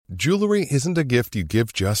Jewelry isn't a gift you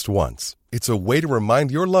give just once. It's a way to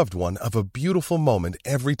remind your loved one of a beautiful moment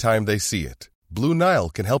every time they see it. Blue Nile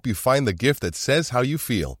can help you find the gift that says how you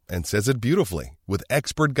feel and says it beautifully, with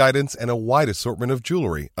expert guidance and a wide assortment of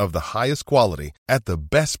jewelry of the highest quality at the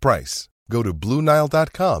best price. Go to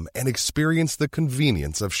BlueNile.com and experience the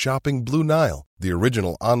convenience of shopping Blue Nile, the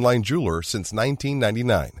original online jeweler since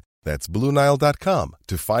 1999. That's BlueNile.com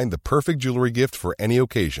to find the perfect jewelry gift for any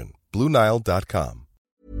occasion. BlueNile.com.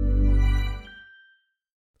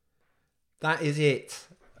 That is it.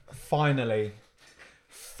 Finally,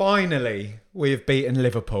 we have beaten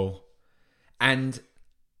Liverpool. And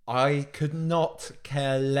I could not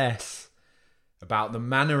care less about the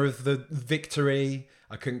manner of the victory.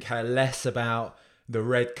 I couldn't care less about the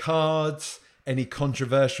red cards, any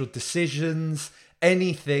controversial decisions,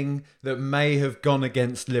 anything that may have gone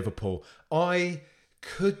against Liverpool. I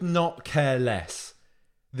could not care less.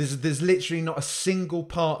 There's literally not a single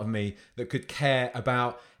part of me that could care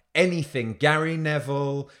about anything Gary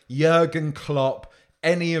Neville, Jurgen Klopp,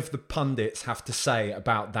 any of the pundits have to say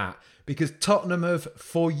about that. Because Tottenham have,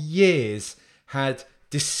 for years, had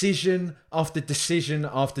decision after decision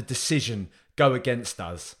after decision go against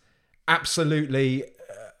us. Absolutely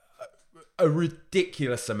a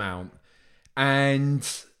ridiculous amount. And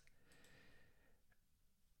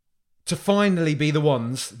to finally be the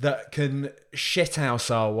ones that can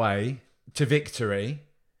shithouse our way to victory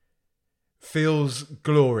feels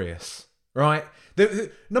glorious, right?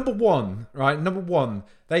 Number one,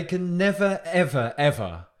 they can never, ever,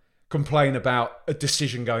 ever complain about a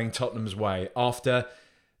decision going Tottenham's way after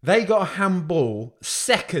they got a handball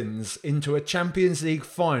seconds into a Champions League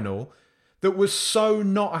final that was so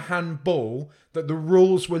not a handball that the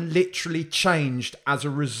rules were literally changed as a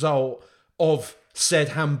result of said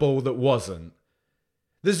handball that wasn't.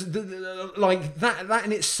 There's like that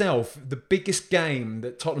in itself, the biggest game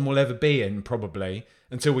that Tottenham will ever be in, probably,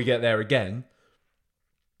 until we get there again.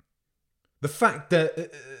 The fact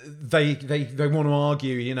that they want to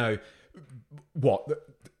argue, you know, what?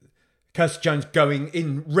 Curtis Jones going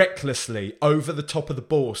in recklessly over the top of the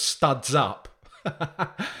ball, studs up.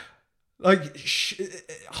 Like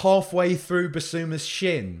halfway through Basuma's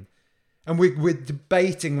shin. And we're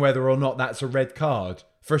debating whether or not that's a red card.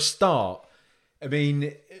 For a start, I mean,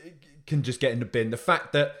 it can just get in the bin. The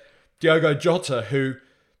fact that Diogo Jota, who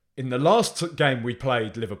in the last game we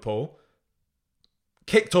played Liverpool,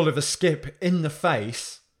 kicked Oliver Skip in the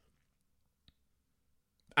face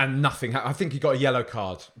and nothing. I think he got a yellow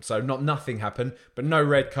card. So nothing happened, but no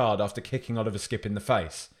red card after kicking Oliver Skip in the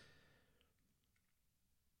face.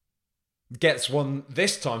 Gets one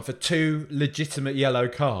this time for 2 legitimate yellow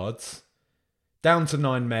cards. Down to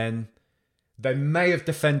 9 men. They may have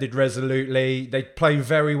defended resolutely. They played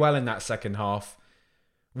very well in that second half.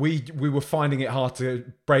 We were finding it hard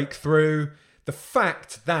to break through. The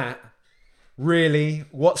fact that really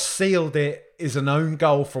what sealed it is an own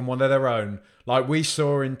goal from one of their own. Like we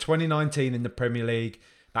saw in 2019 in the Premier League.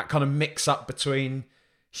 That kind of mix up between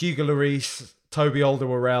Hugo Lloris, Toby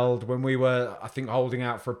Alderweireld when we were, I think, holding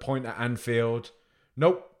out for a point at Anfield.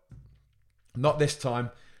 Nope. Not this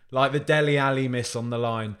time. Like the Dele Alli miss on the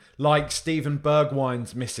line. Like Steven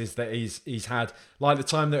Bergwijn's misses that he's had. Like the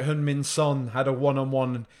time that Heung-min Son had a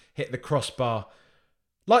one-on-one and hit the crossbar.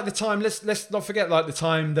 Like the time, let's not forget, like the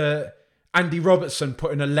time that Andy Robertson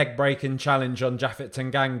put in a leg-breaking challenge on Japhet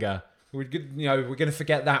Tanganga. We're going to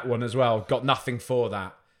forget that one as well. Got nothing for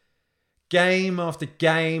that. Game after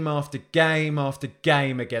game after game after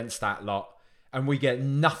game against that lot. And we get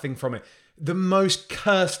nothing from it. The most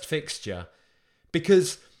cursed fixture.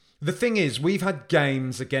 Because the thing is, we've had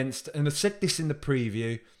games against, and I said this in the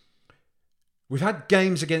preview, we've had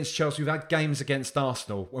games against Chelsea, we've had games against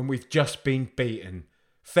Arsenal when we've just been beaten.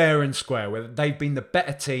 Fair and square. Where they've been the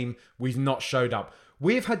better team, we've not showed up.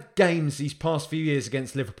 We've had games these past few years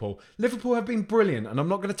against Liverpool. Liverpool have been brilliant, and I'm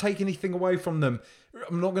not going to take anything away from them.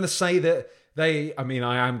 I'm not going to say that I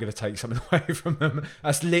am going to take something away from them.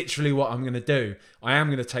 That's literally what I'm going to do. I am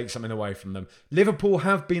going to take something away from them. Liverpool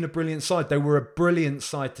have been a brilliant side. They were a brilliant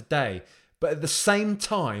side today. But at the same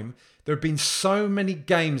time, there have been so many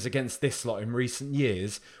games against this lot in recent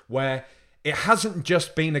years where it hasn't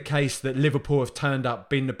just been a case that Liverpool have turned up,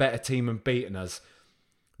 been the better team and beaten us.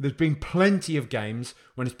 There's been plenty of games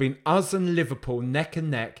when it's been us and Liverpool neck and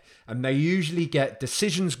neck, and they usually get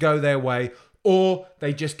decisions go their way, or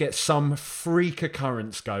they just get some freak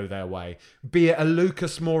occurrence go their way. Be it a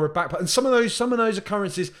Lucas Moura backpack. And some of those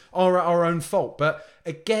occurrences are at our own fault. But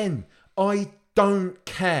again, I don't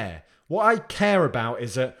care. What I care about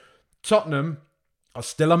is that Tottenham are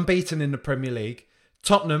still unbeaten in the Premier League.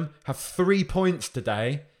 Tottenham have 3 points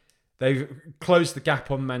today. They've closed the gap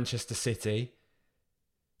on Manchester City.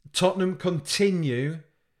 Tottenham continue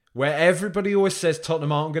where everybody always says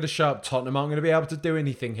Tottenham aren't going to show up, Tottenham aren't going to be able to do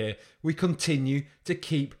anything here. We continue to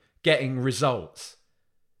keep getting results.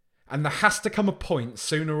 And there has to come a point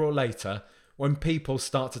sooner or later when people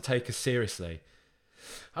start to take us seriously.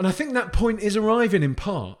 And I think that point is arriving in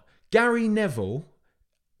part. Gary Neville,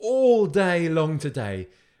 all day long today,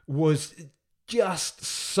 was just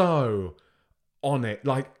so on it.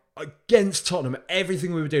 Like, against Tottenham,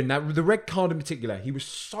 everything we were doing. Now, with the red card in particular, he was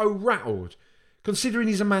so rattled. Considering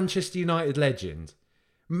he's a Manchester United legend.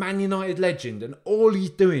 Man United legend. And all he's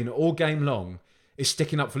doing all game long is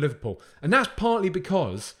sticking up for Liverpool. And that's partly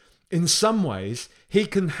because, in some ways, he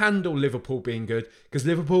can handle Liverpool being good. Because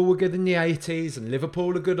Liverpool were good in the 80s. And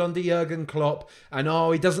Liverpool are good under Jurgen Klopp. And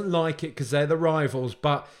he doesn't like it because they're the rivals.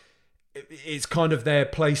 But it's kind of their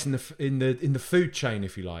place in the food chain,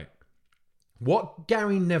 if you like. What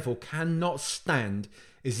Gary Neville cannot stand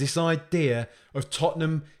is this idea of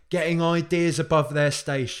Tottenham getting ideas above their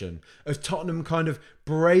station, of Tottenham kind of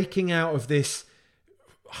breaking out of this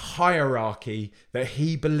hierarchy that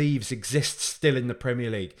he believes exists still in the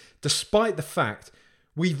Premier League, despite the fact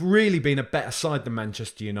we've really been a better side than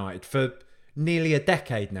Manchester United for nearly a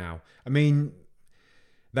decade now. I mean,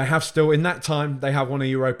 they have still, in that time, they have won a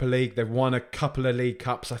Europa League, they've won a couple of League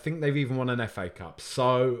Cups, I think they've even won an FA Cup.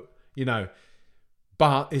 So,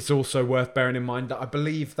 but it's also worth bearing in mind that I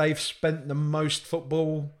believe they've spent the most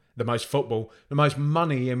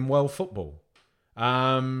money in world football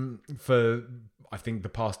for, I think, the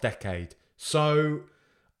past decade. So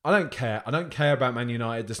I don't care. I don't care about Man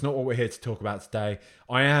United. That's not what we're here to talk about today.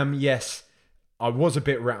 I was a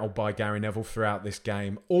bit rattled by Gary Neville throughout this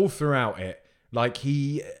game, all throughout it. Like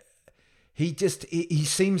he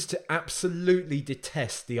seems to absolutely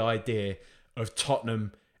detest the idea of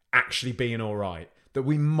Tottenham actually being all right. That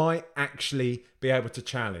we might actually be able to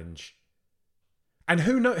challenge. And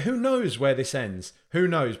who knows where this ends? Who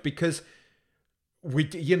knows? Because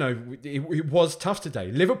it was tough today.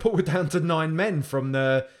 Liverpool were down to 9 men from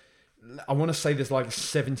the, I want to say this like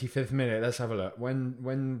 75th minute. Let's have a look.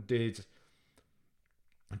 When did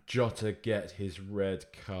Jota get his red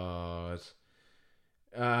card?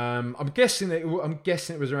 I'm guessing it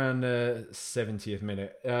was around the 70th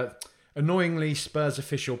minute. Annoyingly, Spurs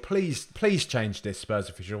official, please change this, Spurs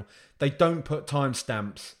official. They don't put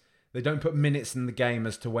timestamps. They don't put minutes in the game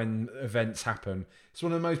as to when events happen. It's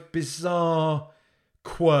one of the most bizarre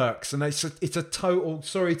quirks. And it's a total,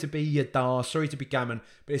 sorry to be Yadar, sorry to be Gammon,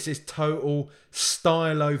 but it's this total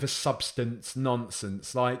style over substance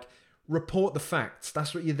nonsense. Like, report the facts.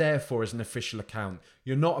 That's what you're there for as an official account.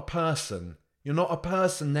 You're not a person. You're not a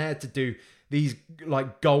person there to do these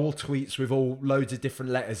like goal tweets with all loads of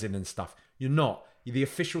different letters in and stuff. You're not. You're the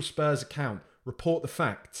official Spurs account. Report the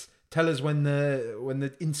facts. Tell us when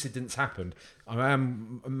the incidents happened. I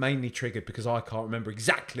am mainly triggered because I can't remember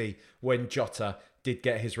exactly when Jota did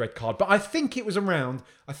get his red card. But I think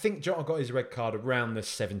Jota got his red card around the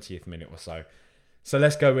 70th minute or so. So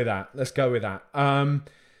let's go with that.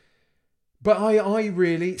 But I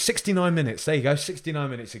really, 69 minutes. There you go. 69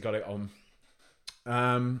 minutes he got it on.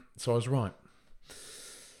 So I was right.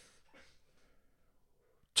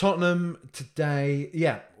 Tottenham today,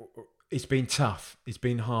 it's been tough. It's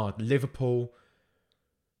been hard. Liverpool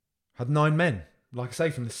had 9 men, like I say,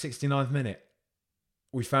 from the 69th minute.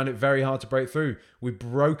 We found it very hard to break through. We've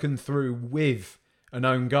broken through with an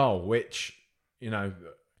own goal, which,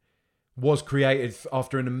 was created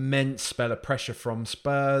after an immense spell of pressure from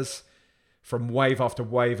Spurs, from wave after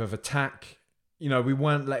wave of attack. We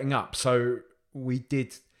weren't letting up. So we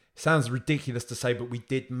did, sounds ridiculous to say, but we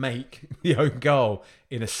did make the own goal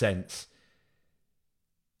in a sense.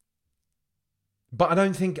 But I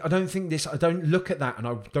don't look at that and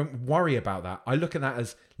I don't worry about that. I look at that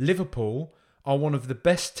as Liverpool are one of the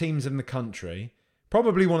best teams in the country,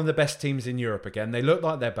 probably one of the best teams in Europe again. They look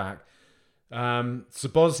like they're back.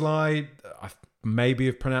 Szoboszlai, I maybe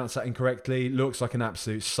have pronounced that incorrectly, looks like an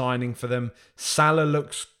absolute signing for them. Salah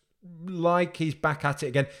looks like he's back at it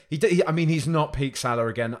again. He's not peak Salah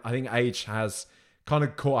again. I think age has kind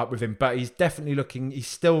of caught up with him, but he's definitely looking,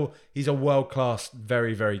 he's a world-class,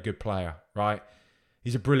 very, very good player, right?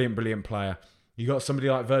 He's a brilliant, brilliant player. You got somebody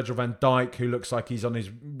like Virgil van Dijk who looks like he's on his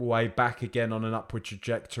way back again on an upward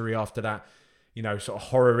trajectory after that, sort of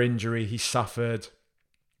horror injury he suffered.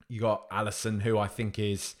 You got Alisson, who I think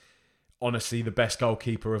is honestly the best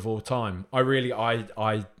goalkeeper of all time. I've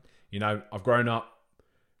grown up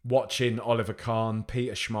watching Oliver Kahn,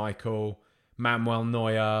 Peter Schmeichel, Manuel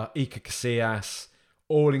Neuer, Iker Casillas,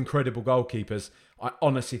 all incredible goalkeepers. I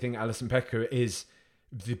honestly think Alisson Becker is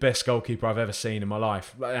the best goalkeeper I've ever seen in my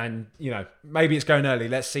life. And, maybe it's going early.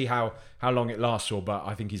 Let's see how long it lasts for, but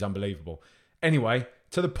I think he's unbelievable. Anyway,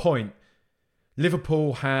 to the point,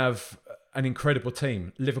 Liverpool have an incredible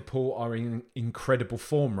team. Liverpool are in incredible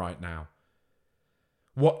form right now.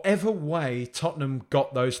 Whatever way Tottenham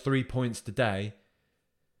got those 3 points today,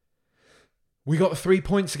 we got 3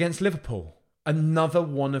 points against Liverpool. Another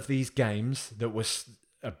one of these games that was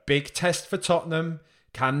a big test for Tottenham.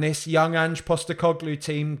 Can this young Ange Postecoglou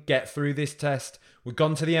team get through this test? We've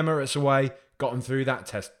gone to the Emirates away, gotten through that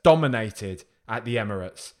test, dominated at the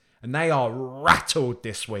Emirates. And they are rattled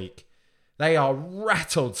this week. They are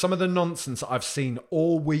rattled. Some of the nonsense that I've seen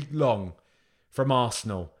all week long from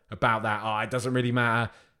Arsenal about that. It doesn't really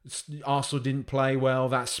matter. Arsenal didn't play well.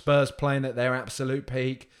 That Spurs playing at their absolute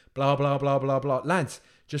peak. Blah, blah, blah, blah, blah. Lads,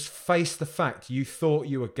 just face the fact you thought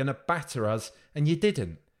you were going to batter us and you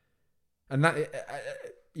didn't. And that,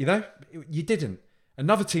 you didn't.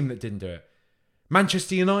 Another team that didn't do it.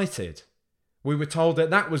 Manchester United. We were told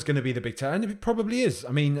that was going to be the big test. And it probably is.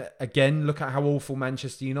 I mean, again, look at how awful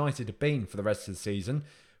Manchester United have been for the rest of the season.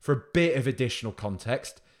 For a bit of additional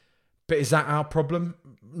context. But is that our problem?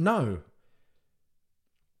 No.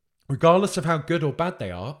 Regardless of how good or bad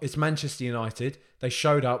they are, it's Manchester United. They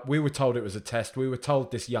showed up. We were told it was a test. We were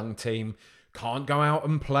told this young team can't go out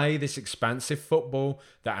and play this expansive football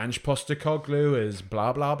that Ange Postecoglou is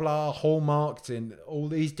blah, blah, blah, hallmarked in all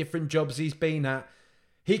these different jobs he's been at.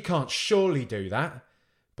 He can't surely do that.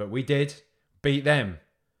 But we did. Beat them.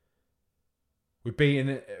 We've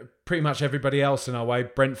beaten pretty much everybody else in our way.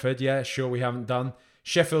 Brentford, yeah, sure we haven't done.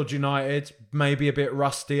 Sheffield United, maybe a bit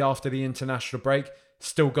rusty after the international break.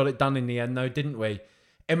 Still got it done in the end though, didn't we?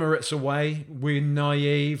 Emirates away, we're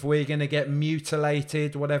naive, we're going to get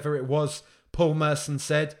mutilated, whatever it was Paul Merson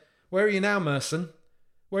said. Where are you now, Merson?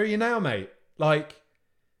 Where are you now, mate?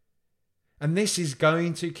 And this is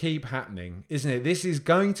going to keep happening, isn't it? This is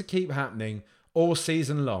going to keep happening all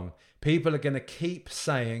season long. People are going to keep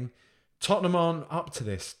saying, Tottenham aren't up to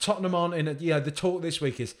this. Tottenham aren't in the talk this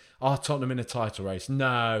week is, Tottenham in a title race?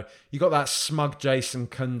 No. You got that smug Jason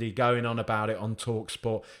Cundy going on about it on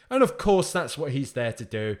TalkSport. And of course, that's what he's there to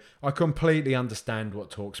do. I completely understand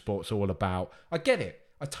what TalkSport's all about. I get it.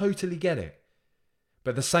 I totally get it.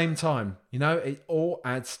 But at the same time, it all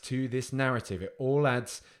adds to this narrative. It all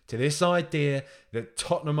adds to this idea that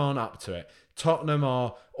Tottenham aren't up to it. Tottenham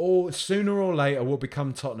are, sooner or later, will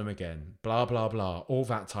become Tottenham again. Blah, blah, blah. All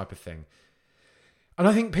that type of thing. And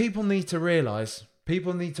I think people need to realise,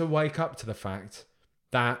 people need to wake up to the fact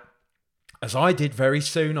that, as I did very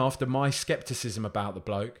soon after my scepticism about the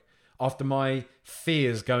bloke, after my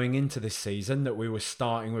fears going into this season, that we were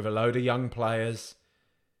starting with a load of young players,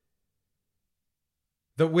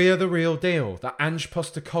 that we are the real deal. That Ange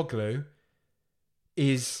Postecoglou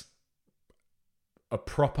is a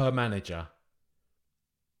proper manager.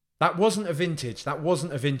 That wasn't a vintage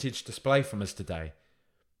display from us today.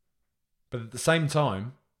 But at the same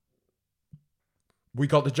time, we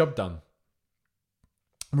got the job done.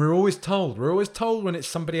 We're always told when it's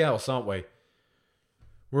somebody else, aren't we?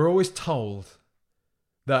 We're always told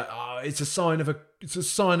that it's a sign of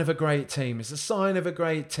a great team. It's a sign of a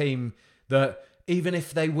great team that even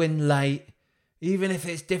if they win late, even if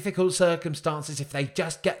it's difficult circumstances, if they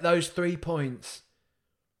just get those 3 points.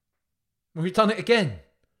 We've done it again.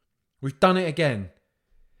 We've done it again.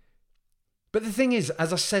 But the thing is,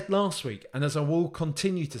 as I said last week, and as I will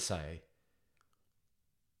continue to say,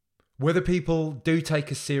 whether people do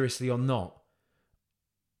take us seriously or not,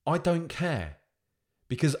 I don't care.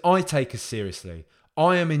 Because I take us seriously.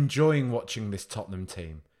 I am enjoying watching this Tottenham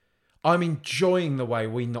team. I'm enjoying the way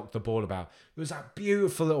we knocked the ball about. There was that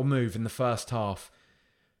beautiful little move in the first half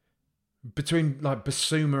between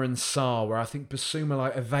Basuma and Sarr, where I think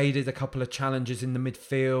Basuma evaded a couple of challenges in the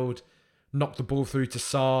midfield, knocked the ball through to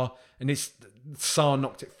Sarr, and Sarr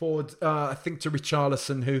knocked it forward, I think to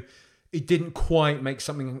Richarlison, who he didn't quite make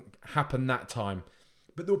something happen that time.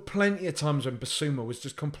 But there were plenty of times when Basuma was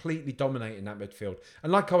just completely dominating that midfield.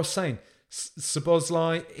 And like I was saying,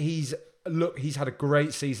 Szoboszlai, he's had a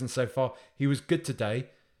great season so far. He was good today.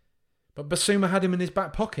 But Basuma had him in his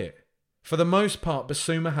back pocket. For the most part,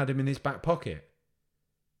 Basuma had him in his back pocket.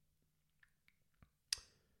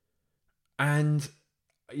 And,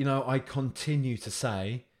 I continue to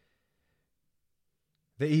say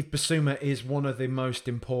that Yves Basuma is one of the most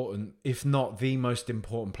important, if not the most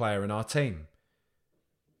important player in our team.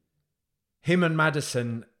 Him and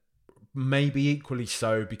Maddison may be equally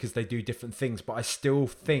so because they do different things, but I still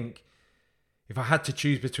think if I had to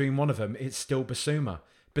choose between one of them, it's still Basuma.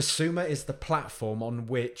 Basuma is the platform on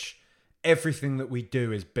which everything that we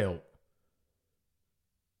do is built.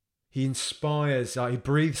 He inspires, he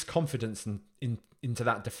breathes confidence into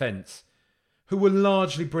that defence, who were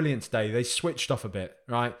largely brilliant today. They switched off a bit,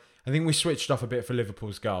 right? I think we switched off a bit for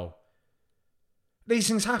Liverpool's goal. These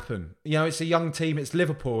things happen. It's a young team. It's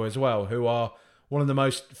Liverpool as well, who are one of the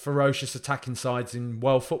most ferocious attacking sides in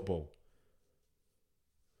world football.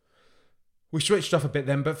 We switched off a bit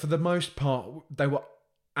then, but for the most part, they were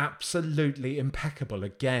absolutely impeccable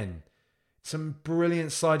again. Some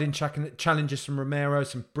brilliant sliding challenges from Romero,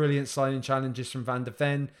 some brilliant sliding challenges from Van de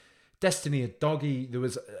Ven. Destiny Udogie, there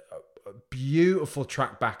was a beautiful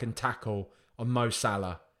track back and tackle on Mo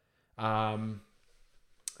Salah. I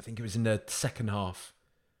think it was in the second half.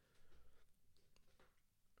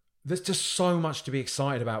 There's just so much to be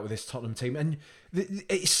excited about with this Tottenham team. And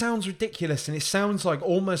it sounds ridiculous and it sounds like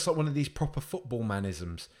almost like one of these proper football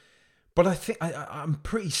manisms. But I think I'm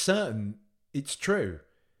pretty certain it's true.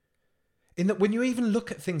 In that when you even look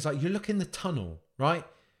at things like, you look in the tunnel, right?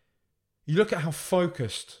 You look at how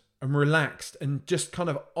focused and relaxed and just kind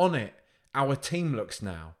of on it our team looks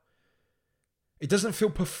now. It doesn't feel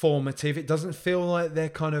performative. It doesn't feel like they're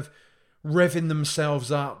kind of revving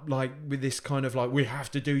themselves up like with this kind of like, we have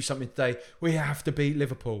to do something today. We have to beat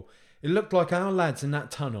Liverpool. It looked like our lads in that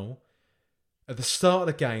tunnel at the start of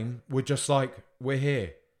the game were just like, we're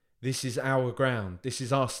here. This is our ground. This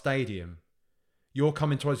is our stadium. You're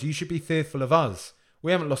coming to us. You should be fearful of us.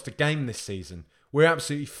 We haven't lost a game this season. We're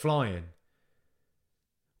absolutely flying.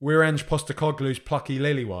 We're Ange Postecoglou's plucky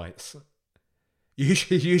lily whites. You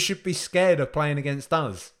should be scared of playing against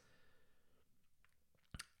us.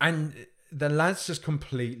 And the lads just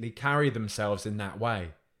completely carry themselves in that way.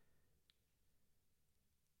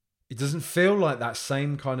 It doesn't feel like that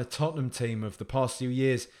same kind of Tottenham team of the past few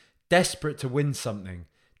years, desperate to win something,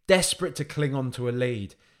 desperate to cling on to a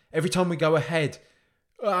lead. Every time we go ahead,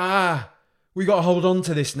 we got to hold on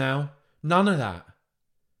to this now. None of that.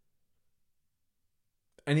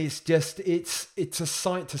 And it's a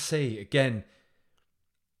sight to see again.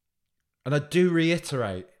 And I do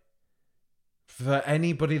reiterate, for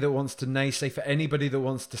anybody that wants to naysay, for anybody that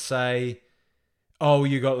wants to say, oh,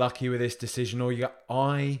 you got lucky with this decision,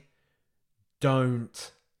 I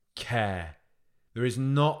don't care. There is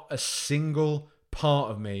not a single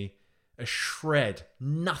part of me, a shred,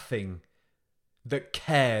 nothing that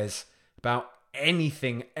cares about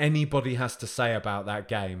anything anybody has to say about that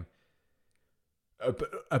game.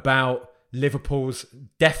 About Liverpool's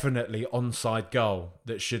definitely onside goal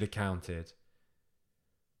that should have counted.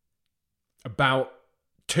 About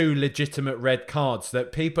 2 legitimate red cards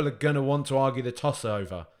that people are going to want to argue the toss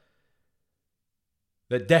over.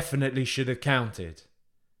 That definitely should have counted.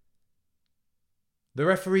 The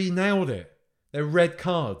referee nailed it. They're red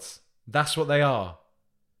cards. That's what they are.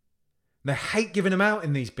 They hate giving them out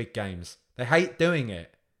in these big games. They hate doing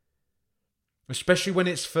it. Especially when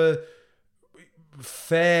it's for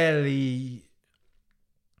fairly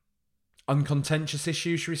uncontentious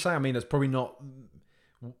issues, should we say? I mean, that's probably not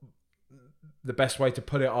the best way to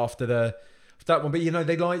put it after that one. But,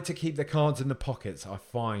 they like to keep the cards in the pockets, I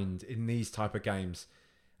find, in these type of games.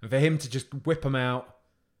 And for him to just whip them out,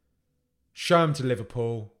 show them to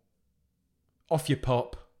Liverpool, off your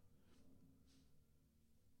pop.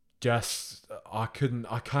 I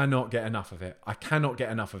cannot get enough of it. I cannot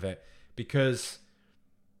get enough of it because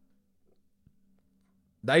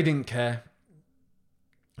they didn't care.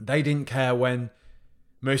 They didn't care when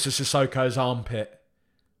Moussa Sissoko's armpit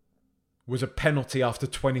was a penalty after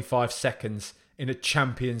 25 seconds in a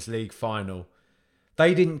Champions League final.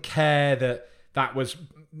 They didn't care that was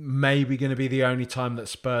maybe going to be the only time that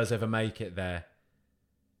Spurs ever make it there.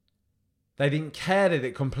 They didn't care that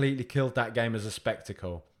it completely killed that game as a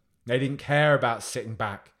spectacle. They didn't care about sitting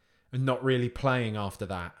back and not really playing after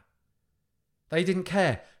that. They didn't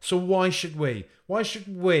care. So why should we? Why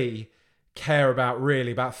should we care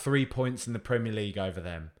about 3 points in the Premier League over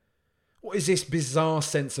them? What is this bizarre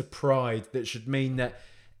sense of pride that should mean that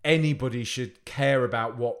anybody should care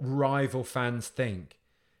about what rival fans think?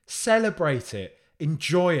 Celebrate it.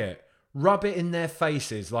 Enjoy it. Rub it in their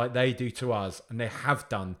faces like they do to us, and they have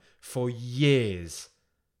done for years.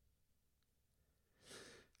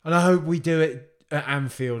 And I hope we do it at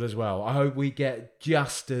Anfield as well. I hope we get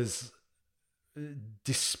just as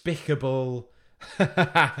despicable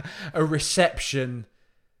a reception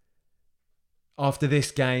after this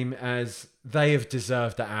game as they have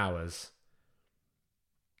deserved at ours.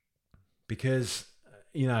 Because,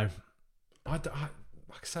 like I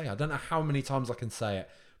say, I don't know how many times I can say it,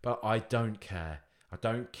 but I don't care. I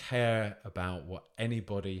don't care about what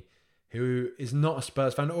anybody who is not a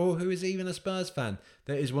Spurs fan or who is even a Spurs fan,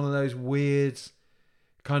 that is one of those weird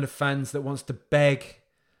kind of fans that wants to beg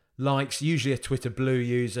likes, usually a Twitter Blue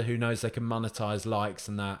user who knows they can monetize likes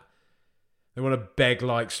and that. They want to beg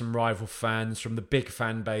likes from rival fans, from the big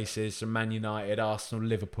fan bases, from Man United, Arsenal,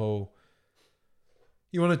 Liverpool.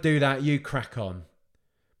 You want to do that, you crack on.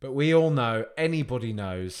 But we all know, anybody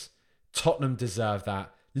knows, Tottenham deserve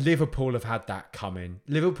that. Liverpool have had that coming.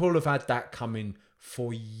 Liverpool have had that coming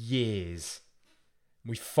for years.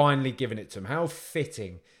 We've finally given it to them. How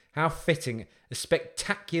fitting. How fitting. A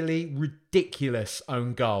spectacularly ridiculous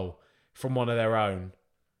own goal from one of their own.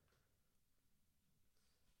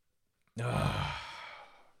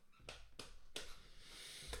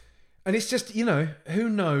 And it's just, who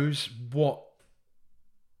knows what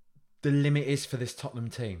the limit is for this Tottenham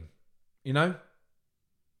team.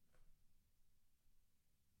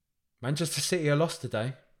 Manchester City are lost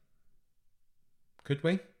today. Could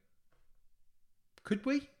we? Could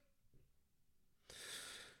we?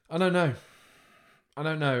 I don't know. And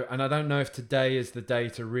I don't know if today is the day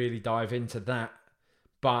to really dive into that.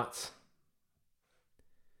 But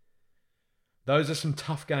those are some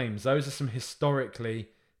tough games. Those are some historically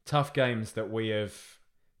tough games that we have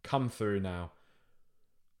come through now.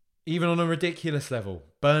 Even on a ridiculous level.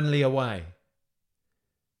 Burnley away.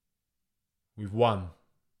 We've won.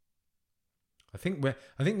 I think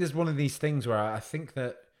there's one of these things where I think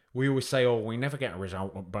that we always say, we never get a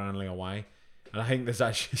result at Burnley away. And I think there's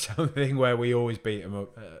actually something where we always beat them.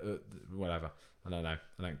 Whatever. I don't know.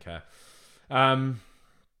 I don't care.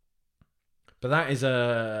 But that is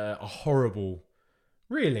a horrible...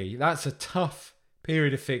 Really, that's a tough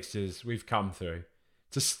period of fixtures we've come through.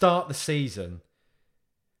 To start the season,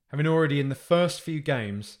 having already in the first few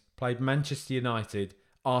games played Manchester United,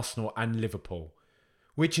 Arsenal and Liverpool,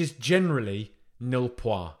 which is generally nil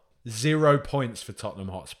points. 0 points for Tottenham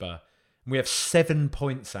Hotspur. And we have 7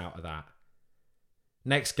 points out of that.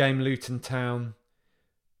 Next game, Luton Town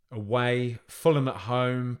away, Fulham at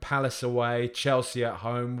home, Palace away, Chelsea at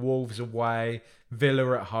home, Wolves away,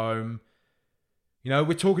 Villa at home.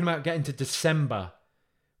 We're talking about getting to December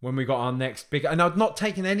when we got our next big... And I'm not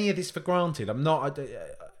taking any of this for granted. I'm not...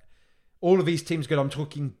 all of these teams good. I'm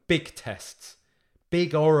talking big tests.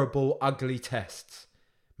 Big, horrible, ugly tests.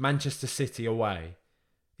 Manchester City away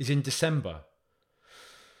is in December.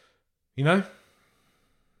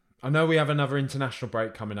 I know we have another international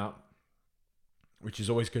break coming up, which is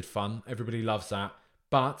always good fun. Everybody loves that.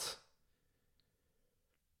 But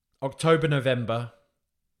October, November,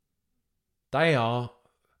 they are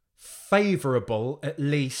favourable, at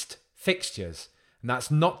least, fixtures. And that's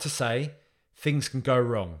not to say things can go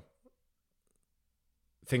wrong.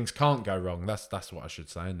 Things can't go wrong. That's what I should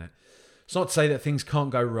say, isn't it? It's not to say that things can't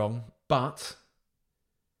go wrong, but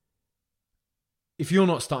if you're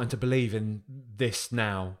not starting to believe in this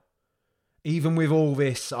now, even with all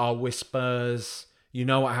this, we're Spurs, you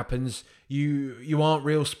know what happens, you aren't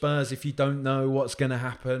real Spurs if you don't know what's going to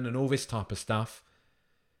happen and all this type of stuff.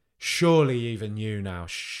 Surely even you are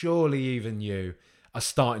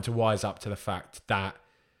starting to wise up to the fact that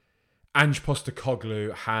Ange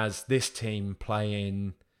Postecoglou has this team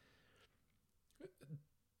playing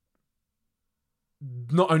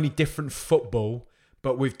not only different football,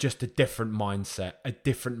 but with just a different mindset, a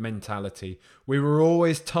different mentality. We were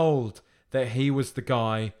always told that he was the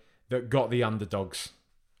guy that got the underdogs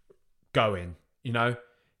going,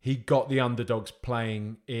 He got the underdogs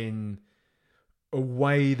playing in a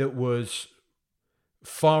way that was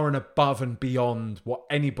far and above and beyond what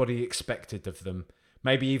anybody expected of them.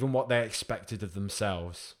 Maybe even what they expected of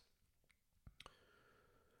themselves.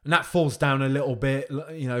 And that falls down a little bit,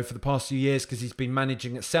 for the past few years because he's been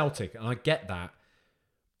managing at Celtic, and I get that.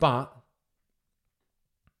 But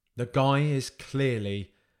the guy is clearly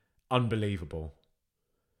unbelievable.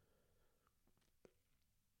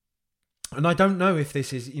 And I don't know if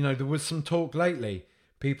this is, there was some talk lately,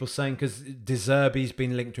 people saying, because De Zerbi's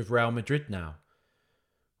been linked with Real Madrid now,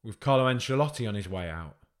 with Carlo Ancelotti on his way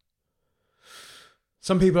out.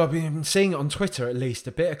 Some people have been seeing it on Twitter, at least,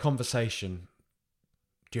 a bit of conversation.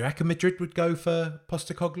 Do you reckon Madrid would go for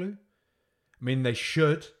Postecoglou? I mean, they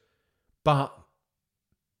should, but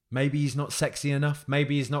maybe he's not sexy enough.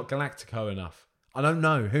 Maybe he's not Galactico enough. I don't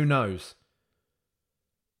know. Who knows?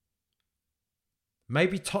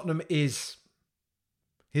 Maybe Tottenham is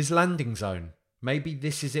his landing zone. Maybe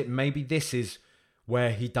this is it. Maybe this is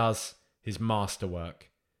where he does his masterwork.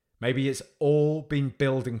 Maybe it's all been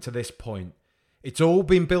building to this point. It's all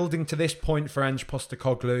been building to this point for Ange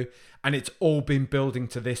Postecoglou, and it's all been building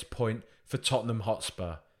to this point for Tottenham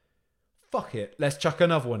Hotspur. Fuck it, let's chuck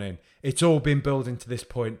another one in. It's all been building to this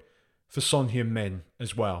point for Son Heung-min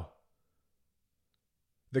as well.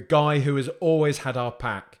 The guy who has always had our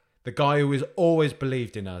back. The guy who has always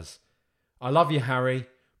believed in us. I love you, Harry,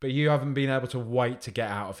 but you haven't been able to wait to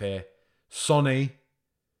get out of here. Sonny,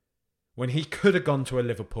 when he could have gone to a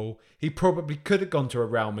Liverpool, he probably could have gone to a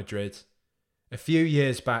Real Madrid. A few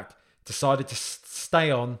years back, decided to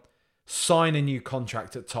stay on, sign a new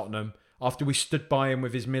contract at Tottenham after we stood by him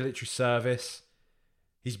with his military service.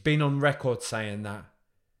 He's been on record saying that.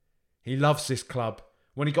 He loves this club.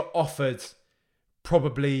 When he got offered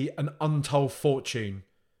probably an untold fortune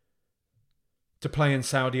to play in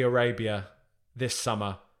Saudi Arabia this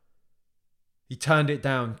summer, he turned it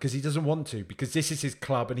down because he doesn't want to, because this is his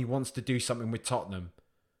club and he wants to do something with Tottenham.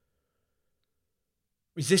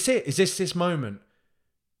 Is this it? Is this moment?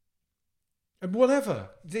 And whatever.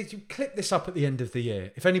 You clip this up at the end of the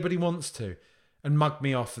year, if anybody wants to, and mug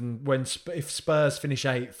me off, and if Spurs finish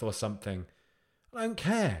 8th or something. I don't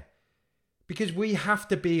care. Because we have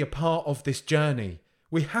to be a part of this journey.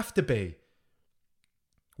 We have to be.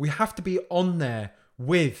 We have to be on there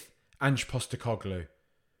with Ange Postecoglou.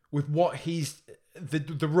 With what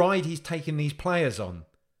the ride he's taking these players on.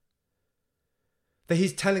 That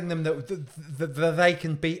he's telling them that they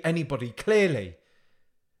can beat anybody, clearly.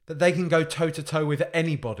 That they can go toe-to-toe with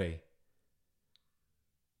anybody.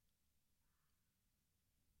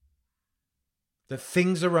 That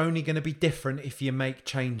things are only going to be different if you make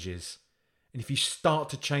changes. And if you start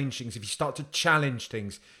to change things, if you start to challenge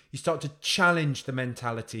things, you start to challenge the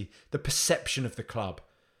mentality, the perception of the club.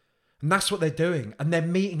 And that's what they're doing. And they're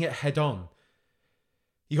meeting it head on.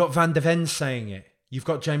 You got Van der Ven saying it. You've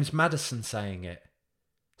got James Maddison saying it.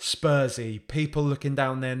 Spursy, people looking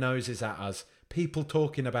down their noses at us. People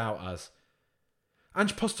talking about us.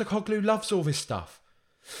 Ange Postecoglou loves all this stuff.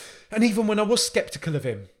 And even when I was sceptical of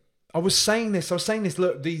him, I was saying this,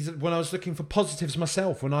 look, when I was looking for positives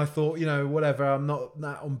myself, when I thought, whatever, I'm not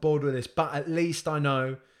that on board with this, but at least I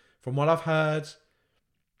know, from what I've heard,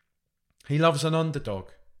 he loves an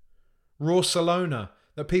underdog. Barcelona,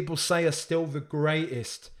 that people say are still the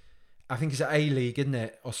greatest, I think it's A-League, isn't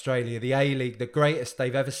it? Australia, the A-League, the greatest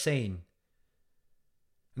they've ever seen.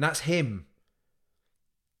 And that's him.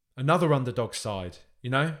 Another underdog side,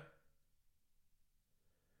 Is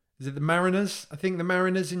it the Mariners? I think the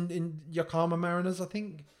Mariners in Yokohama Mariners, I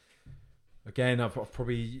think. Again, I've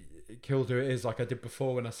probably killed who it is like I did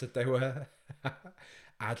before when I said they were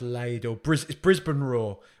Adelaide or it's Brisbane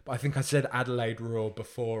Roar. But I think I said Adelaide Roar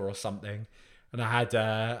before or something. And I had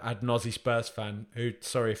an Aussie Spurs fan who,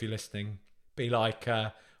 sorry if you're listening, be like,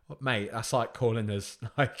 mate, that's like calling us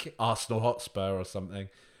like Arsenal Hotspur or something.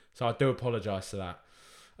 So I do apologise for that.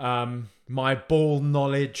 My ball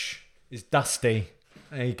knowledge is dusty.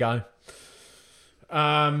 There you go.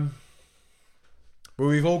 But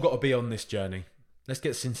we've all got to be on this journey. Let's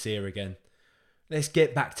get sincere again. Let's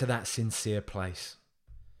get back to that sincere place.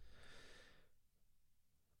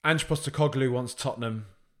 Ange Postecoglou wants Tottenham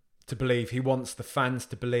to believe. He wants the fans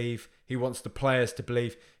to believe. He wants the players to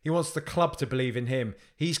believe. He wants the club to believe in him.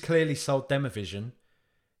 He's clearly sold them a vision.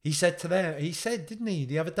 He said, didn't he,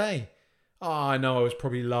 the other day? Oh, I know I was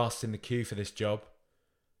probably last in the queue for this job.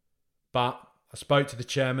 But I spoke to the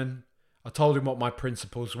chairman. I told him what my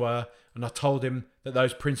principles were. And I told him that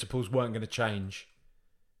those principles weren't going to change.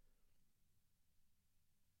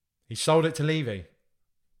 He sold it to Levy.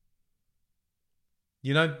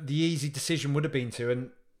 The easy decision would have been to. And,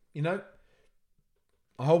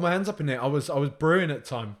 I hold my hands up in it. I was brewing at the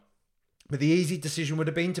time. But the easy decision would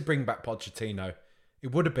have been to bring back Pochettino.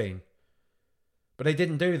 It would have been. But they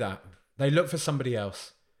didn't do that. They looked for somebody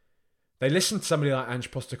else. They listened to somebody like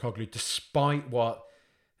Ange Postecoglou, despite what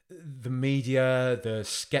the media, the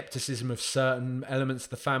scepticism of certain elements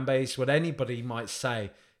of the fan base, what anybody might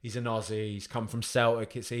say. He's an Aussie, he's come from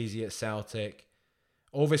Celtic, it's easy at Celtic.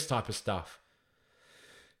 All this type of stuff.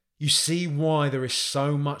 You see why there is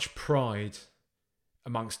so much pride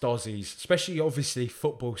amongst Aussies, especially obviously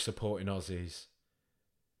football supporting Aussies,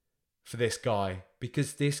 for this guy.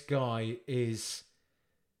 Because this guy he's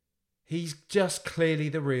just clearly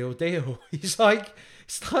the real deal. It's like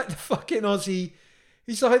the fucking Aussie.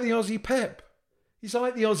 He's like the Aussie Pep. He's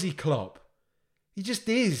like the Aussie Klopp. He just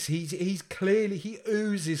is. He's clearly, he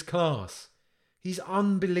oozes class. He's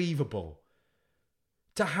unbelievable.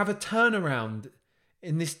 To have a turnaround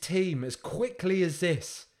in this team as quickly as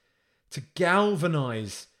this, to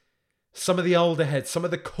galvanise some of the older heads, some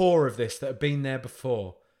of the core of this that have been there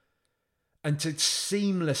before, and to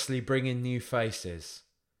seamlessly bring in new faces.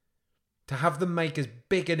 To have them make as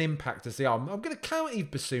big an impact as they are. I'm going to count Yves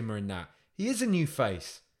Bissouma in that. He is a new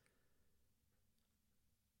face.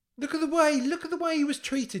 Look at the way he was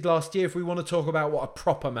treated last year if we want to talk about what a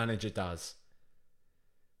proper manager does.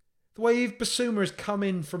 The way Yves Bissouma has come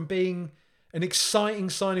in from being an exciting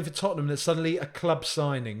signing for Tottenham that's suddenly a club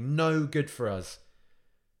signing. No good for us.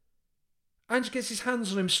 Ange gets his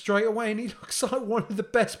hands on him straight away and he looks like one of the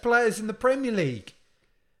best players in the Premier League.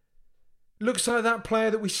 Looks like that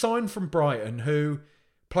player that we signed from Brighton who,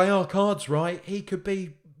 play our cards right, he could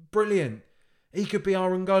be brilliant. He could be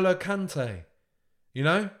our N'Golo Kante. You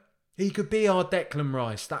know? He could be our Declan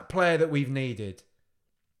Rice, that player that we've needed.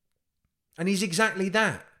 And he's exactly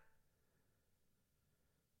that.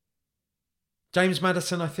 James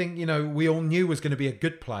Maddison, I think, we all knew was going to be a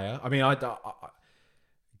good player. I mean,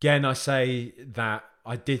 again, I say that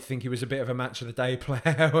I did think he was a bit of a match of the day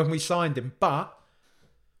player when we signed him. But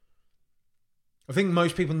I think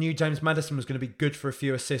most people knew James Maddison was going to be good for a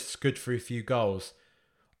few assists, good for a few goals.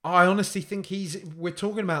 I honestly think we're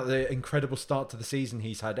talking about the incredible start to the season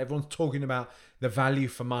he's had. Everyone's talking about the value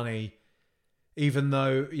for money, even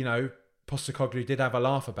though, Postecoglou did have a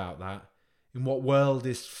laugh about that. In what world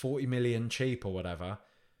is 40 million cheap or whatever?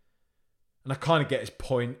 And I kind of get his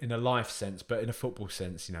point in a life sense, but in a football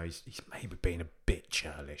sense, he's maybe being a bit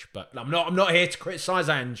churlish. But I'm not here to criticise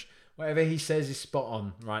Ange. Whatever he says is spot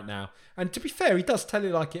on right now. And to be fair, he does tell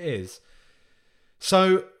it like it is.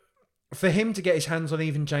 So for him to get his hands on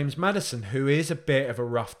even James Maddison, who is a bit of a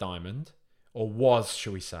rough diamond, or was,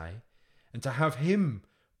 shall we say, and to have him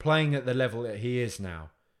playing at the level that he is now,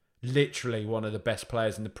 literally one of the best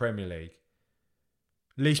players in the Premier League,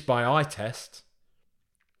 at least by eye test,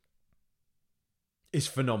 is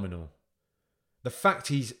phenomenal. The fact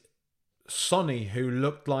he's Sonny, who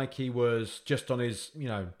looked like he was just on his,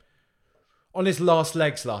 on his last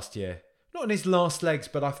legs last year. Not on his last legs,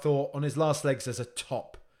 but I thought on his last legs as a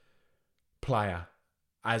top player,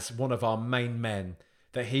 as one of our main men,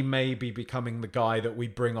 that he may be becoming the guy that we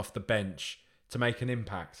bring off the bench to make an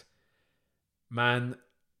impact. Man,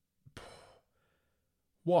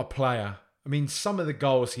 what a player. I mean, some of the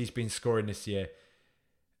goals he's been scoring this year,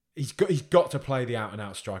 he's got to play the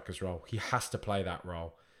out-and-out striker's role. He has to play that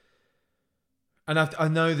role. And I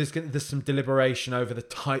know there's some deliberation over the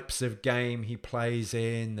types of game he plays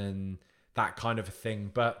in and that kind of a thing,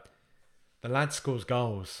 but the lad scores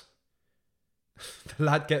goals. The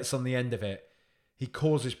lad gets on the end of it. He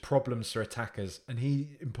causes problems for attackers, and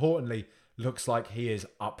he, importantly, looks like he is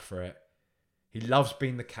up for it. He loves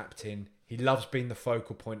being the captain. He loves being the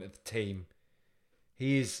focal point of the team.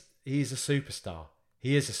 He is a superstar.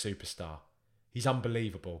 He is a superstar. He's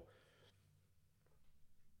unbelievable.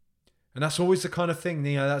 And that's always the kind of thing,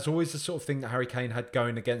 that's always the sort of thing that Harry Kane had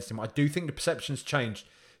going against him. I do think the perception's changed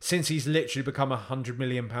since he's literally become a £100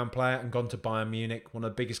 million player and gone to Bayern Munich, one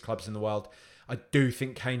of the biggest clubs in the world. I do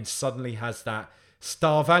think Kane suddenly has that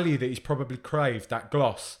star value that he's probably craved, that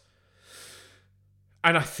gloss.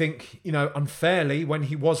 And I think, unfairly, when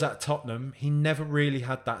he was at Tottenham, he never really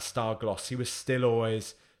had that star gloss. He was still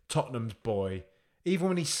always Tottenham's boy. Even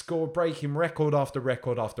when he scored, breaking record after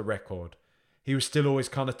record after record, he was still always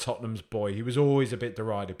kind of Tottenham's boy. He was always a bit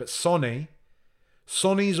derided. But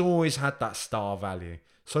Sonny's always had that star value.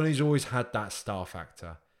 Sonny's always had that star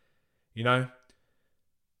factor.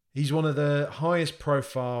 He's one of the highest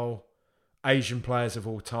profile Asian players of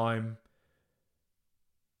all time.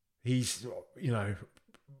 He's,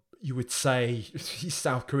 you would say he's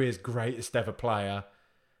South Korea's greatest ever player.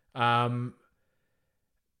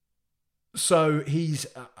 So he's,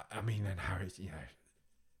 and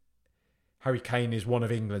Harry Kane is one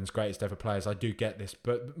of England's greatest ever players. I do get this.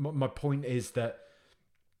 But my point is that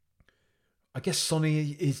I guess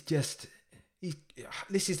Sonny is just,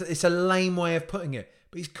 it's a lame way of putting it,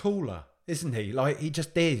 but he's cooler, isn't he? Like, he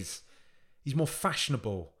just is. He's more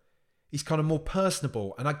fashionable. He's kind of more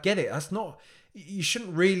personable. And I get it. That's not, you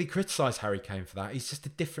shouldn't really criticise Harry Kane for that. He's just a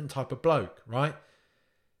different type of bloke, right?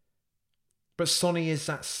 But Sonny is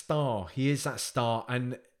that star. He is that star.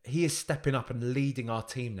 And he is stepping up and leading our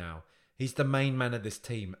team now. He's the main man of this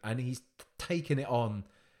team. And he's taking it on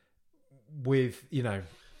with, you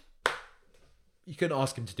couldn't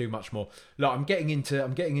ask him to do much more. Look, I'm getting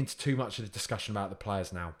into too much of the discussion about the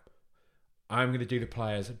players now. I'm going to do the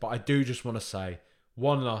players, but I do just want to say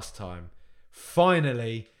one last time,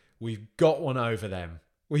 finally, we've got one over them.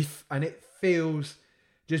 And it feels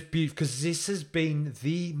just beautiful because this has been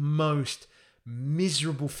the most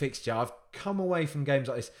miserable fixture. I've come away from games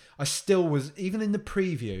like this. I still was, even in the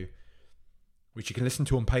preview, which you can listen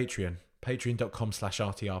to on Patreon,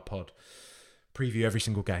 patreon.com/RTR pod. Preview every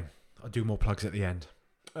single game. I'll do more plugs at the end.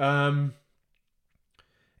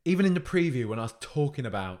 Even in the preview, when I was talking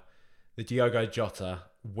about the Diogo Jota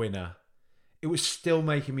winner, it was still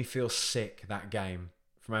making me feel sick, that game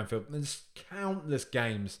from Anfield. There's countless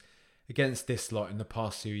games against this lot in the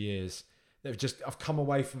past 2 years that I've come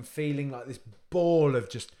away from feeling like this ball of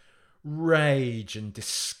just rage and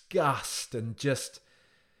disgust and just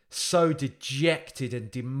so dejected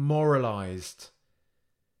and demoralised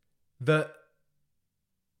that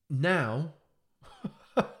now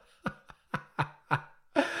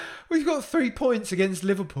we've got 3 points against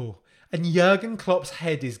Liverpool and Jurgen Klopp's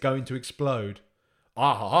head is going to explode.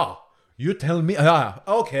 You tell me.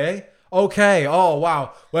 Okay. Oh,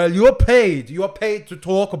 wow. Well, you're paid. You are paid to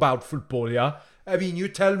talk about football, yeah? I mean, you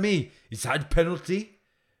tell me, is that a penalty?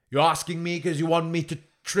 You're asking me because you want me to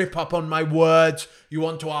trip up on my words. You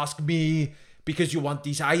want to ask me because you want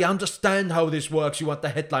these. I understand how this works. You want the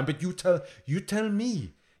headline, but you tell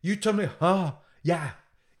me. You tell me, yeah,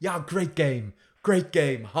 great game.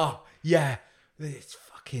 Yeah. It's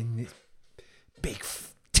fucking big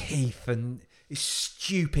teeth and his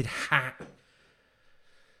stupid hat.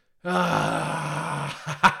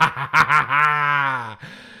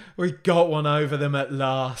 We got one over them at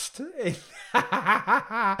last.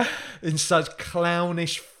 In such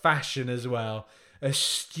clownish fashion as well. A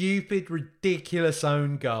stupid, ridiculous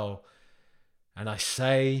own goal. And I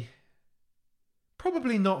say,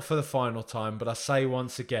 probably not for the final time, but I say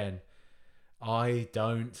once again, I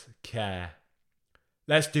don't care.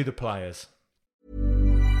 Let's do the players.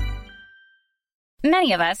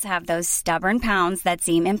 Many of us have those stubborn pounds that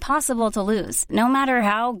seem impossible to lose, no matter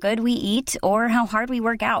how good we eat or how hard we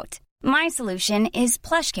work out. My solution is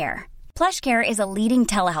PlushCare. PlushCare is a leading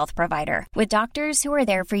telehealth provider with doctors who are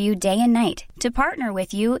there for you day and night to partner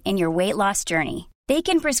with you in your weight loss journey. They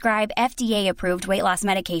can prescribe FDA-approved weight loss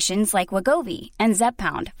medications like Wegovy and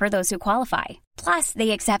Zepbound for those who qualify. Plus,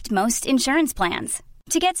 they accept most insurance plans.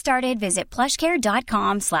 To get started, visit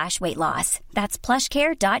plushcare.com/weightloss. That's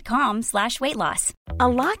plushcare.com/weightloss. A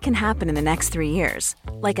lot can happen in the next 3 years.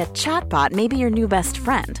 Like a chatbot may be your new best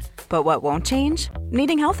friend. But what won't change?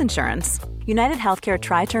 Needing health insurance. United Healthcare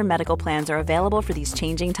Tri-Term Medical Plans are available for these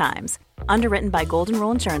changing times. Underwritten by Golden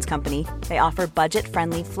Rule Insurance Company, they offer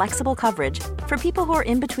budget-friendly, flexible coverage for people who are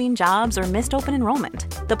in between jobs or missed open enrollment.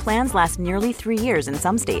 The plans last nearly 3 years in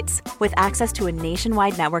some states, with access to a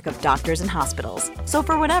nationwide network of doctors and hospitals. So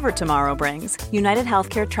for whatever tomorrow brings, United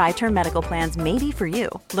Healthcare Tri-Term Medical Plans may be for you.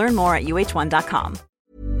 Learn more at uh1.com.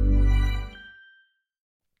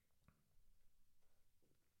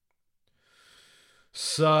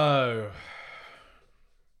 So,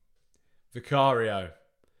 Vicario.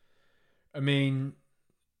 I mean,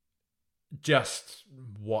 just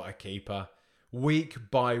what a keeper. Week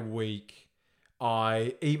by week,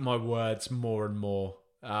 I eat my words more and more.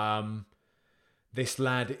 This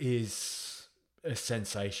lad is a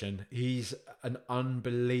sensation. He's an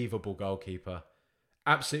unbelievable goalkeeper.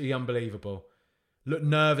 Absolutely unbelievable. Looked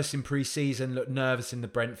nervous in pre-season, looked nervous in the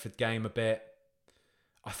Brentford game a bit.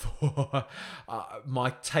 I thought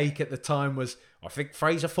my take at the time was, I think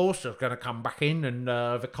Fraser Forster's going to come back in and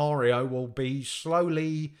Vicario will be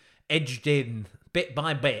slowly edged in bit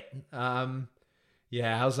by bit.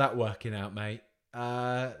 Yeah, how's that working out, mate?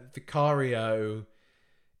 Vicario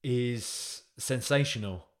is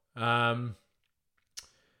sensational. We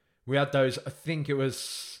had those, I think it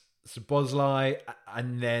was Szoboszlai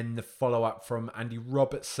and then the follow-up from Andy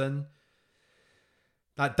Robertson.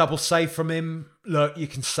 That double save from him, look, you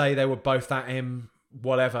can say they were both at him,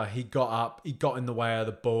 whatever. He got up, he got in the way of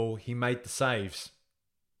the ball, he made the saves.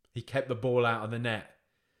 He kept the ball out of the net.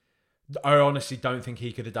 I honestly don't think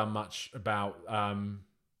he could have done much about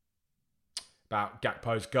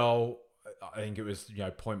Gakpo's goal. I think it was,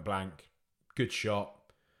 point blank, good shot.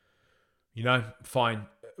 Fine.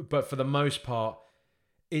 But for the most part,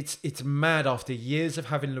 it's mad after years of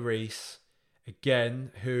having Lloris,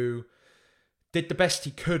 again, who did the best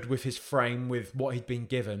he could with his frame, with what he'd been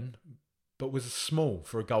given, but was small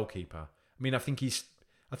for a goalkeeper. I mean, I think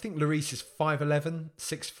Lloris is 5'11",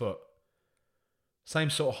 6 foot. Same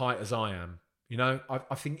sort of height as I am.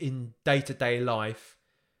 I think in day-to-day life,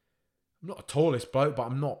 I'm not the tallest bloke, but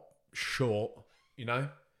I'm not short,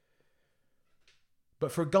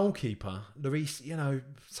 But for a goalkeeper, Lloris,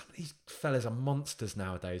 some of these fellas are monsters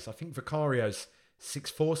nowadays. I think Vicario's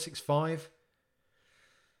 6'4", 6'5".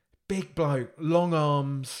 Big bloke, long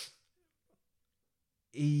arms.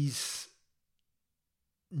 He's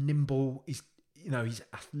nimble. He's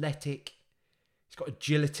athletic. He's got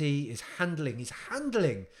agility. He's handling.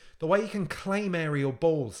 The way he can claim aerial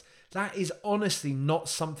balls. That is honestly not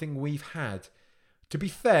something we've had. To be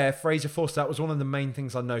fair, Fraser Forster, that was one of the main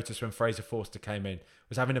things I noticed when Fraser Forster came in,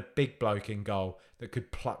 was having a big bloke in goal that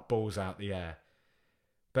could pluck balls out the air.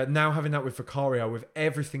 But now having that with Vicario, with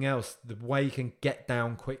everything else, the way he can get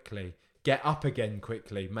down quickly, get up again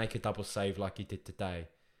quickly, make a double save like he did today.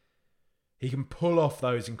 He can pull off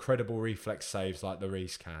those incredible reflex saves like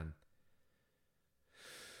Lloris can.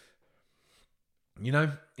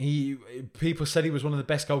 people said he was one of the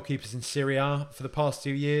best goalkeepers in Serie A for the past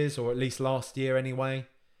 2 years, or at least last year anyway.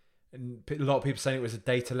 And a lot of people saying it was a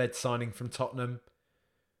data-led signing from Tottenham.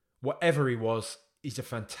 Whatever he was, he's a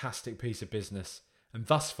fantastic piece of business. And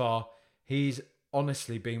thus far, he's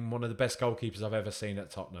honestly been one of the best goalkeepers I've ever seen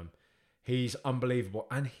at Tottenham. He's unbelievable.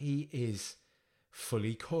 And he is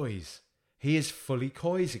fully coys. He is fully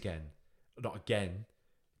coys again. Not again.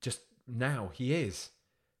 Just now. He is.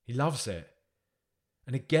 He loves it.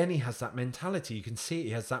 And again, he has that mentality. You can see it.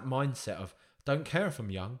 He has that mindset of, don't care if I'm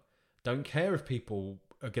young. Don't care if people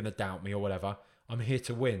are going to doubt me or whatever. I'm here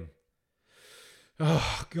to win.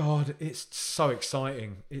 Oh, God. It's so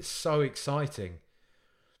exciting. It's so exciting.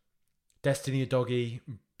 Destiny Udogie,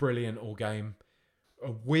 brilliant all game.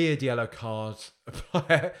 A weird yellow card.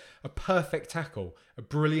 A perfect tackle. A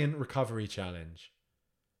brilliant recovery challenge.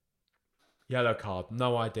 Yellow card.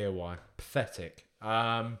 No idea why. Pathetic.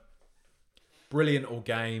 Brilliant all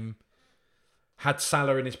game. Had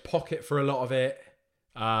Salah in his pocket for a lot of it.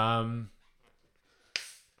 Sorry.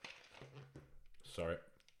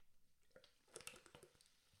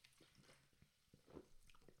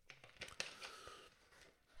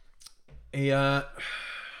 He had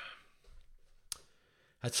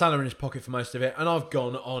Salah in his pocket for most of it. And I've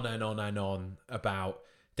gone on and on and on about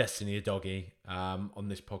Destiny Udogie on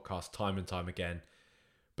this podcast time and time again.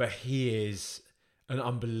 But he is an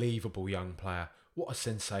unbelievable young player. What a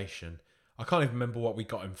sensation. I can't even remember what we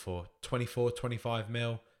got him for. 24, 25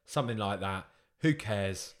 mil? Something like that. Who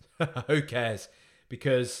cares? Who cares?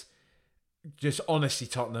 Because just honestly,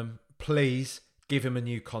 Tottenham, please give him a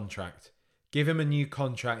new contract. Give him a new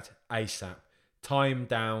contract ASAP. Tie him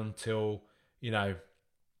down till,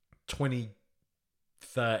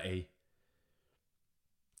 2030.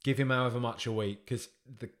 Give him however much a week, because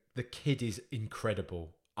the kid is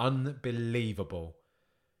incredible. Unbelievable.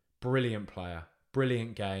 Brilliant player.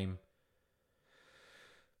 Brilliant game.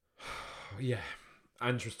 Yeah.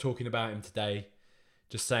 Andrew's talking about him today.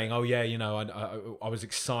 Just saying, oh yeah, I was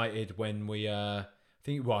excited when we, not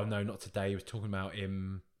today. He was talking about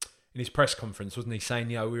him in his press conference, wasn't he? Saying,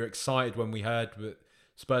 we were excited when we heard that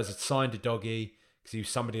Spurs had signed Udogie because he was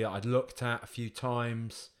somebody that I'd looked at a few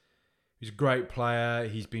times. He's a great player.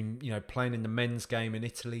 He's been, playing in the men's game in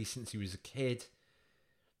Italy since he was a kid.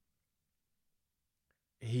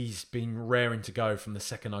 He's been raring to go from the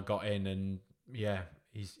second I got in, and yeah,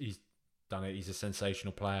 he's done it. He's a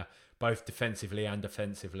sensational player, both defensively and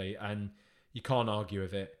offensively, and you can't argue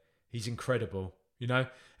with it. He's incredible.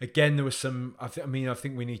 Again, there was some. I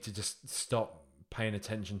think we need to just stop paying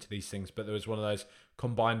attention to these things. But there was one of those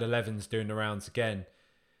combined 11s doing the rounds again,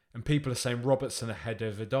 and people are saying Robertson ahead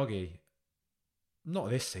of Udogie.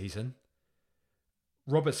 Not this season.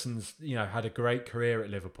 Robertson's had a great career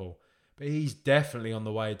at Liverpool, but he's definitely on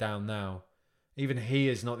the way down now. Even he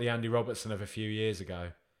is not the Andy Robertson of a few years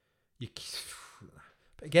ago. But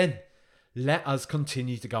again, let us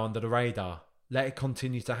continue to go under the radar. Let it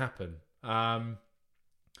continue to happen.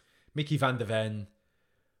 Mickey van der Ven,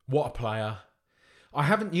 what a player. I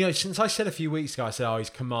haven't, since I said a few weeks ago, I said,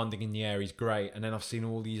 he's commanding in the air, he's great. And then I've seen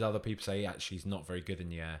all these other people say, actually, he's not very good in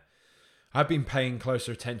the air. I've been paying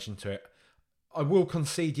closer attention to it. I will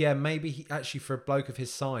concede, maybe he actually, for a bloke of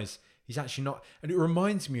his size, he's actually not. And it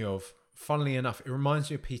reminds me of, funnily enough, it reminds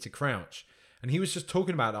me of Peter Crouch. And he was just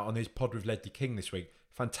talking about that on his pod with Ledley King this week.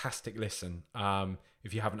 Fantastic listen,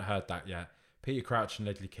 if you haven't heard that yet. Peter Crouch and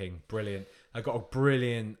Ledley King, brilliant. I got a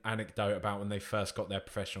brilliant anecdote about when they first got their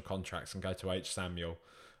professional contracts and go to H. Samuel.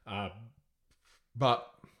 But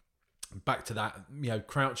back to that,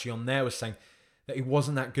 Crouchy on there was saying that he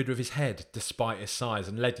wasn't that good with his head despite his size,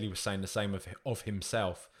 and Ledley was saying the same of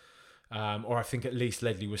himself. Or I think at least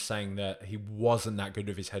Ledley was saying that he wasn't that good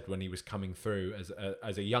with his head when he was coming through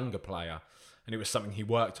as a younger player, and it was something he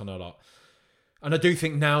worked on a lot. And I do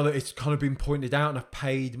think now that it's kind of been pointed out and I've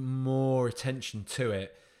paid more attention to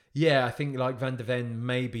it, I think like Van der Ven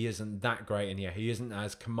maybe isn't that great, and he isn't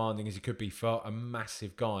as commanding as he could be for a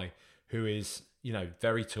massive guy who is,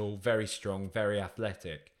 very tall, very strong, very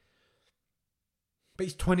athletic. But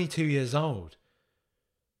he's 22 years old.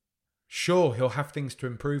 Sure, he'll have things to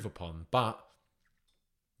improve upon, but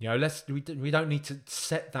we don't need to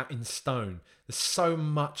set that in stone. There's so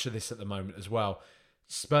much of this at the moment as well.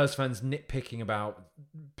 Spurs fans nitpicking about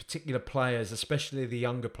particular players, especially the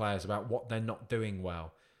younger players, about what they're not doing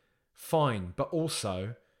well. Fine, but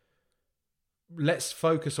also let's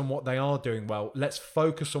focus on what they are doing well. Let's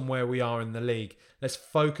focus on where we are in the league. Let's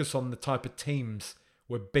focus on the type of teams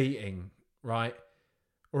we're beating, right?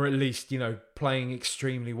 Or at least, playing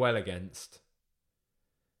extremely well against.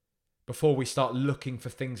 Before we start looking for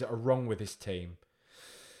things that are wrong with this team.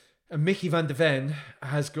 And Mickey van de Ven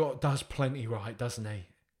does plenty right, doesn't he?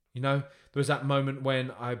 You know, there was that moment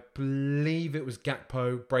when I believe it was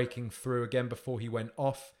Gakpo breaking through again before he went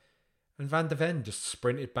off. And Van de Ven just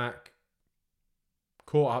sprinted back,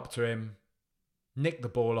 caught up to him, nicked the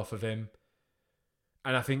ball off of him.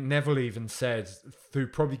 And I think Neville even said, through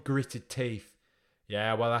probably gritted teeth,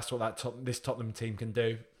 yeah, well, that's what this Tottenham team can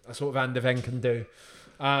do. That's what Van de Ven can do.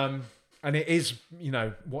 And it is, you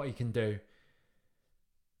know, what he can do.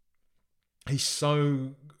 He's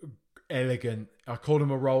so elegant. I called him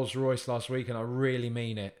a Rolls Royce last week, and I really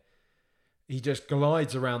mean it. He just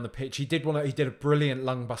glides around the pitch. He did a brilliant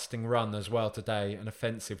lung-busting run as well today, an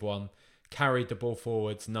offensive one. Carried the ball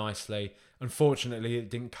forwards nicely. Unfortunately, it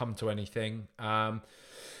didn't come to anything. But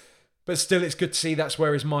still, it's good to see that's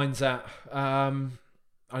where his mind's at. I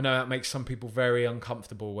know that makes some people very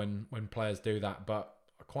uncomfortable when players do that, but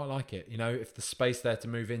I quite like it. You know, if there's space there to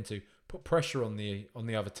move into, put pressure on the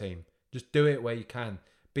other team. Just do it where you can.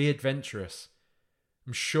 Be adventurous.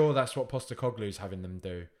 I'm sure that's what Postecoglou's having them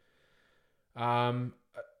do. A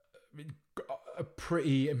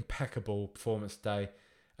pretty impeccable performance today.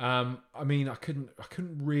 I mean, I couldn't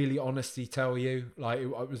really honestly tell you. Like, it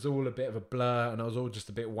was all a bit of a blur, and I was all just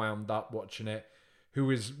a bit wound up watching it. Who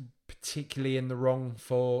was particularly in the wrong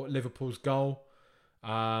for Liverpool's goal?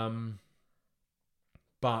 But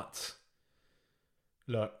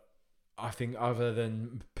look, I think other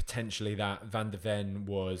than potentially that, Van de Ven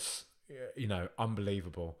was, you know,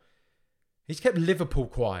 unbelievable. He's kept Liverpool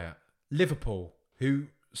quiet. Liverpool, who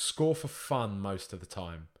score for fun most of the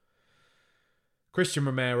time. Christian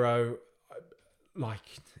Romero, like,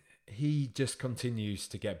 he just continues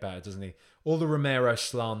to get better, doesn't he? All the Romero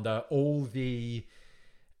slander, all the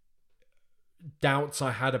doubts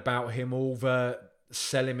I had about him, all the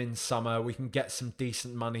sell him in summer, we can get some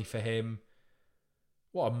decent money for him.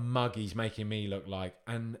 What a mug he's making me look like.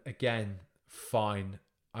 And again, fine.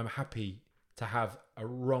 I'm happy to have a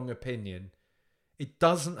wrong opinion. It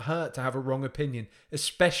doesn't hurt to have a wrong opinion,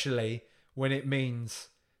 especially when it means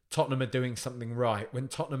Tottenham are doing something right, when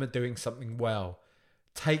Tottenham are doing something well.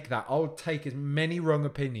 Take that. I'll take as many wrong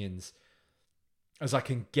opinions as I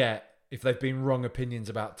can get if they've been wrong opinions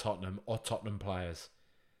about Tottenham or Tottenham players.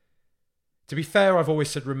 To be fair, I've always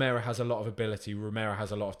said Romero has a lot of ability. Romero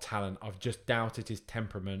has a lot of talent. I've just doubted his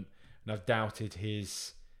temperament, and I've doubted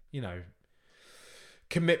his, you know,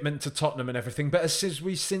 commitment to Tottenham and everything. But as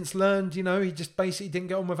we've since learned, you know, he just basically didn't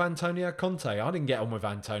get on with Antonio Conte. I didn't get on with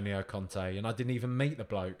Antonio Conte, and I didn't even meet the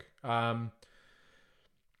bloke. But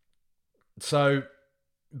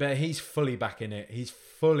he's fully back in it. He's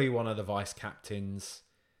fully one of the vice captains.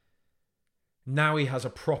 Now he has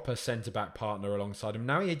a proper centre-back partner alongside him.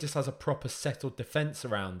 Now he just has a proper settled defence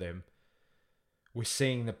around him. We're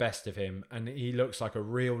seeing the best of him, and he looks like a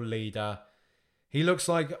real leader. He looks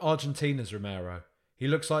like Argentina's Romero. He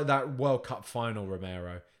looks like that World Cup final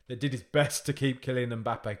Romero that did his best to keep Kylian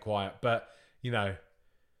Mbappe quiet. But, you know,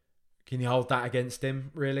 can you hold that against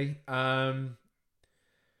him, really?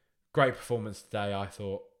 Great performance today, I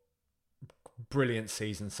thought. Brilliant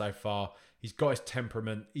season so far. He's got his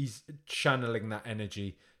temperament. He's channeling that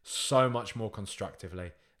energy so much more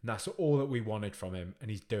constructively. And that's all that we wanted from him. And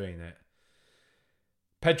he's doing it.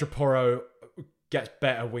 Pedro Porro gets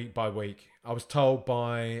better week by week. I was told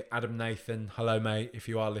by Adam Nathan, hello mate, if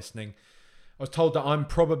you are listening. I was told that I'm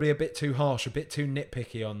probably a bit too harsh, a bit too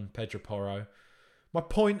nitpicky on Pedro Porro. My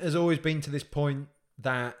point has always been to this point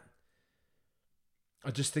that I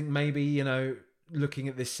just think maybe, you know, looking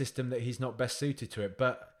at this system that he's not best suited to it.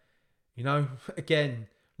 But, you know, again,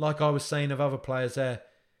 like I was saying of other players there,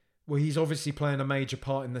 well, he's obviously playing a major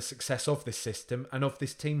part in the success of this system and of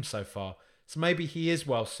this team so far. So maybe he is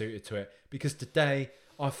well suited to it, because today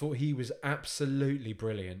I thought he was absolutely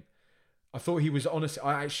brilliant. I thought he was, honestly,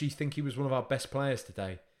 I actually think he was one of our best players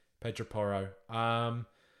today, Pedro Porro.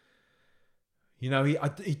 You know,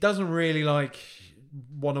 he doesn't really like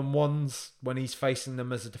one-on-ones when he's facing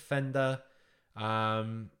them as a defender.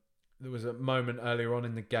 There was a moment earlier on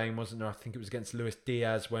in the game, wasn't there? I think it was against Luis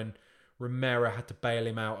Diaz when Romero had to bail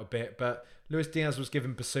him out a bit. But Luis Diaz was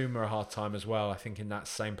giving Basuma a hard time as well, I think, in that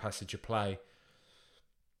same passage of play.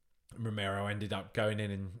 Romero ended up going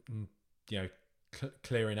in and you know,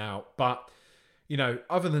 clearing out. But, you know,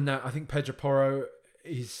 other than that, I think Pedro Porro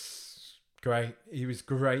is great. He was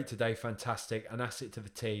great today, fantastic, an asset to the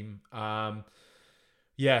team.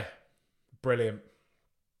 Yeah, brilliant.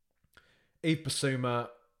 Yves Basuma,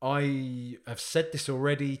 I have said this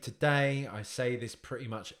already today. I say this pretty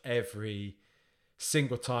much every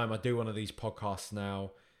single time I do one of these podcasts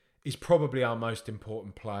now. He's probably our most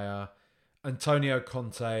important player. Antonio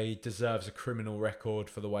Conte deserves a criminal record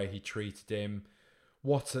for the way he treated him.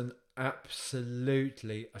 What an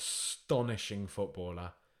absolutely astonishing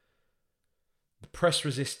footballer. The press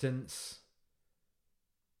resistance,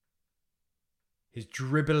 his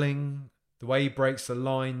dribbling, the way he breaks the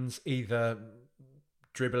lines, either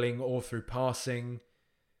dribbling or through passing,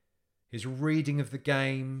 his reading of the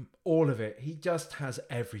game, all of it. He just has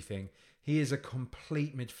everything. He is a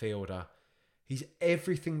complete midfielder. He's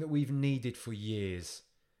everything that we've needed for years.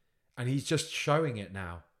 And he's just showing it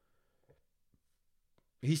now.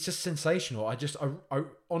 He's just sensational. I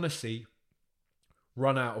honestly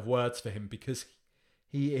run out of words for him because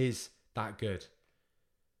he is that good.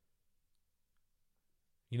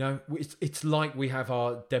 You know, it's like we have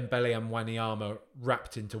our Dembele and Wanyama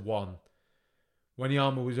wrapped into one.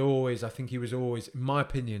 Wanyama was always, I think he was always, in my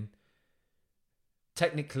opinion,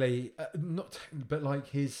 technically, but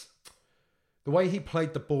like the way he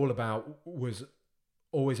played the ball about was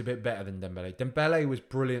always a bit better than Dembele. Dembele was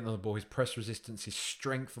brilliant on the ball. His press resistance, his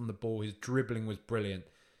strength on the ball, his dribbling was brilliant.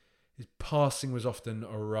 His passing was often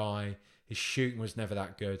awry. His shooting was never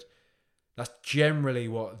that good. That's generally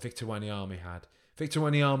what Victor Wanyama had. Victor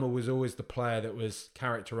Wanyama was always the player that was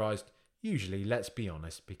characterised, usually, let's be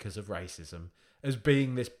honest, because of racism, as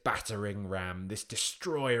being this battering ram, this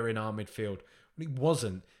destroyer in our midfield. When he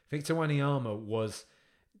wasn't. Victor Wanyama was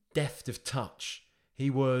deft of touch. He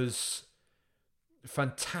was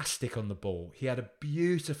fantastic on the ball. He had a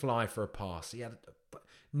beautiful eye for a pass. He had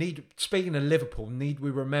speaking of Liverpool, need we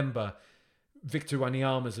remember Victor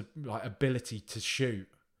Wanyama's ability to shoot?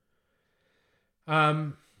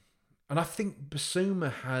 And I think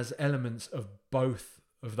Basuma has elements of both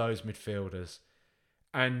of those midfielders.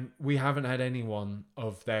 And we haven't had anyone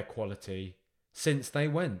of their quality since they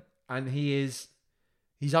went. And he's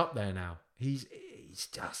up there now. He's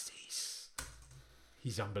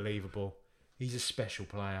unbelievable. He's a special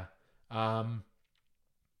player.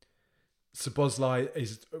 Szoboszlai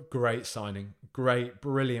is a great signing. Great,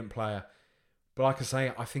 brilliant player. But like I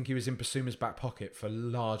say, I think he was in Basuma's back pocket for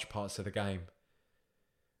large parts of the game.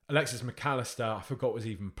 Alexis McAllister, I forgot was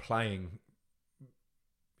even playing.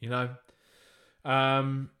 You know?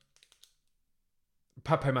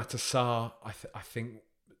 Pape Matar, I think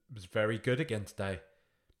was very good again today.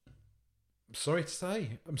 I'm sorry to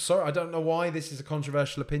say. I'm sorry. I don't know why this is a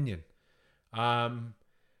controversial opinion. But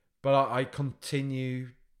I continue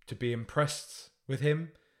to be impressed with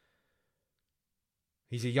him.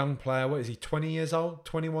 He's a young player. What is he, 20 years old?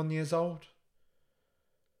 21 years old?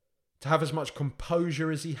 To have as much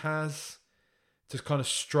composure as he has, to kind of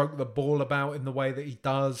stroke the ball about in the way that he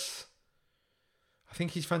does. I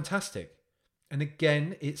think he's fantastic. And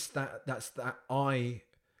again, that's that eye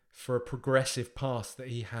for a progressive pass that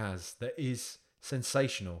he has that is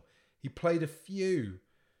sensational. He played a few,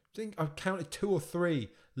 I think I counted 2 or 3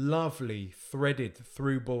 lovely threaded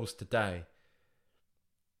through balls today.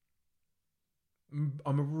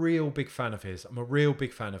 I'm a real big fan of his.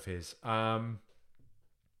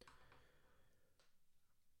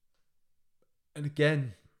 And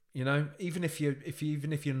again, you know, even if you're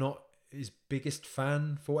not his biggest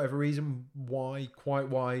fan for whatever reason, why,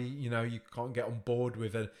 you know, you can't get on board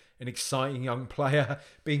with an exciting young player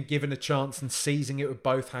being given a chance and seizing it with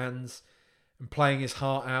both hands and playing his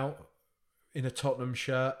heart out in a Tottenham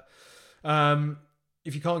shirt.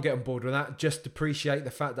 If you can't get on board with that, just appreciate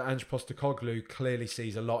the fact that Ange Postecoglou clearly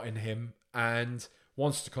sees a lot in him and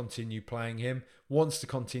wants to continue playing him, wants to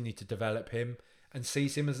continue to develop him, and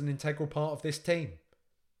sees him as an integral part of this team.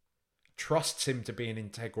 Trusts him to be an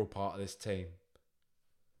integral part of this team.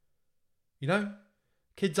 You know?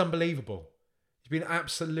 Kid's unbelievable. He's been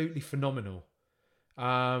absolutely phenomenal.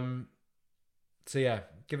 So yeah,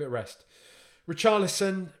 give it a rest.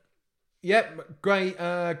 Richarlison, yep, great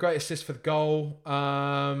assist for the goal.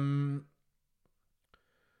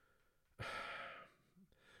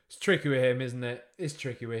 It's tricky with him, isn't it? It's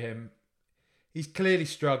tricky with him. He's clearly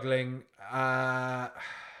struggling. I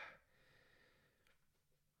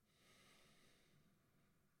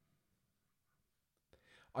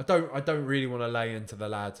don't really want to lay into the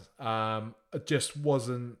lad. I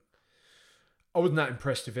wasn't that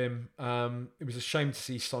impressed with him. It was a shame to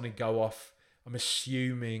see Sonny go off. I'm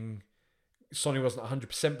assuming Sonny wasn't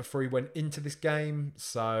 100% before he went into this game,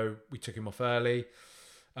 so we took him off early.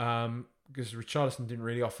 Because Richarlison didn't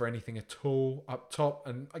really offer anything at all up top.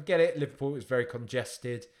 And I get it, Liverpool was very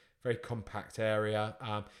congested, very compact area.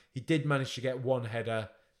 He did manage to get one header,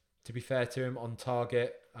 to be fair to him, on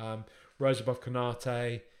target. Rose above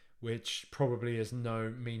Konate, which probably is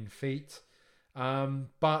no mean feat.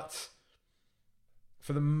 But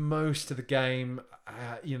for the most of the game,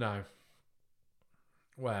 you know,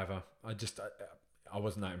 whatever. I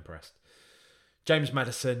wasn't that impressed. James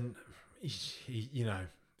Maddison, he you know,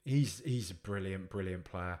 He's a brilliant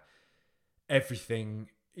player. Everything,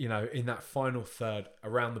 in that final third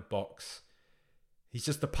around the box, he's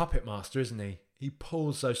just the puppet master, isn't he? He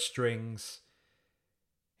pulls those strings.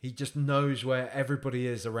 He just knows where everybody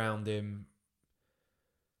is around him.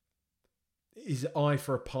 His eye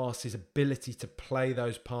for a pass, his ability to play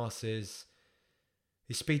those passes,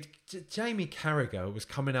 his speed. Jamie Carragher was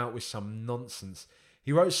coming out with some nonsense.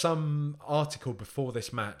 He wrote some article before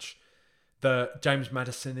this match that James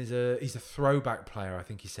Maddison he's a throwback player. I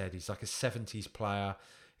think he said he's like a 70s player.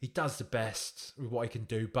 He does the best with what he can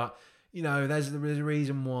do, but there's a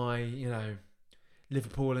reason why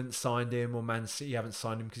Liverpool haven't signed him or Man City haven't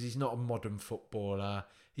signed him, because he's not a modern footballer.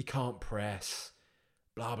 He can't press.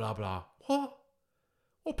 Blah blah blah.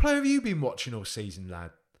 What player have you been watching all season,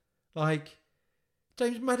 lad? Like,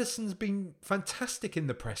 James Maddison's been fantastic in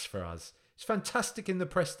the press for us. He's fantastic in the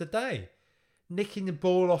press today, nicking the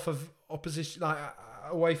ball off of opposition,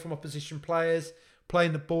 away from opposition players,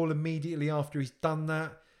 playing the ball immediately after he's done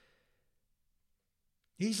that.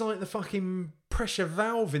 He's like the fucking pressure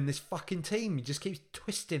valve in this fucking team. He just keeps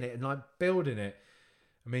twisting it and building it.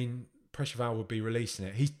 I mean, pressure valve would be releasing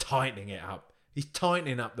it. He's tightening it up. He's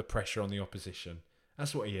tightening up the pressure on the opposition.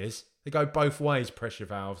 That's what he is. They go both ways, pressure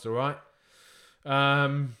valves, all right?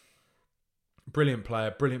 Brilliant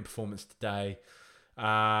player, brilliant performance today.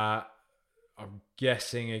 I'm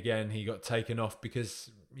guessing, again, he got taken off because,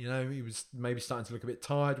 he was maybe starting to look a bit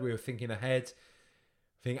tired. We were thinking ahead.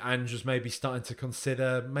 I think Ange was maybe starting to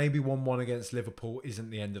consider maybe 1-1 against Liverpool isn't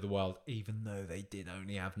the end of the world, even though they did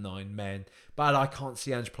only have 9 men. But I can't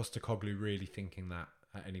see Ange Postecoglou really thinking that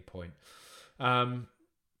at any point. And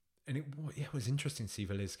it was interesting to see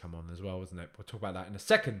Veliz come on as well, wasn't it? We'll talk about that in a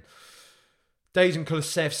second. Dejan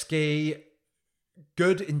Kulusevski,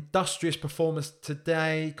 good, industrious performance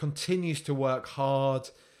today. Continues to work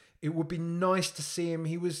hard. It would be nice to see him.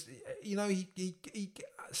 He was, he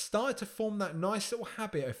started to form that nice little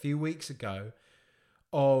habit a few weeks ago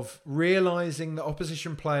of realising that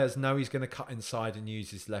opposition players know he's going to cut inside and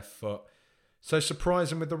use his left foot. So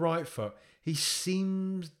surprise him with the right foot. He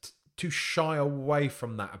seemed to shy away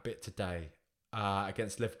from that a bit today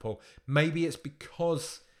against Liverpool. Maybe it's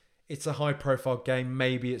because it's a high-profile game.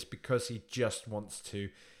 Maybe it's because he just wants to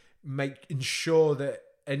ensure that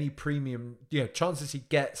any premium, chances he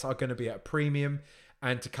gets are going to be at a premium,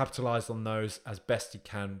 and to capitalise on those as best he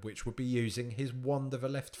can, which would be using his wand of a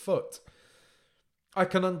left foot. I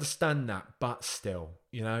can understand that, but still,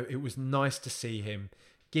 it was nice to see him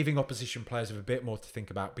giving opposition players a bit more to think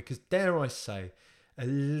about, because dare I say, a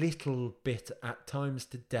little bit at times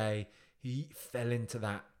today, he fell into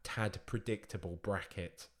that tad predictable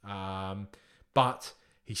bracket. But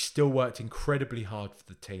he still worked incredibly hard for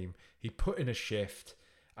the team. He put in a shift,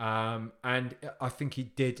 and I think he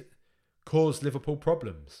did cause Liverpool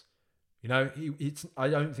problems. I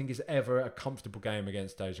don't think it's ever a comfortable game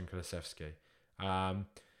against Dejan Kulusevski.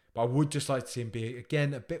 But I would just like to see him be,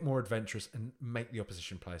 again, a bit more adventurous and make the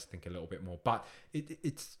opposition players think a little bit more. But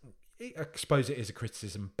I suppose it is a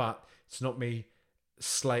criticism, but it's not me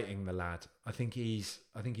slating the lad. I think he's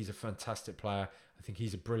a fantastic player. I think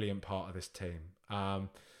he's a brilliant part of this team.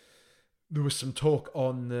 There was some talk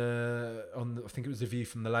on I think it was the View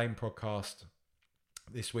from the Lane podcast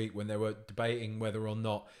this week when they were debating whether or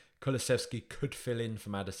not Kulusevski could fill in for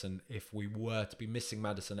Maddison if we were to be missing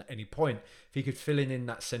Maddison at any point. If he could fill in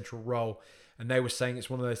that central role. And they were saying it's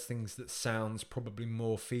one of those things that sounds probably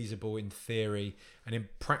more feasible in theory and in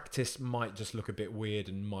practice might just look a bit weird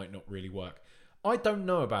and might not really work. I don't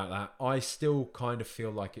know about that. I still kind of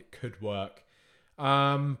feel like it could work.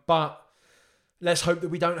 But let's hope that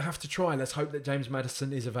we don't have to try. Let's hope that James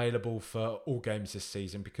Maddison is available for all games this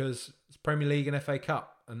season, because it's Premier League and FA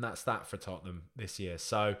Cup, and that's that for Tottenham this year.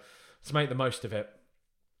 So let's make the most of it.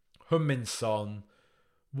 Heung-min Son,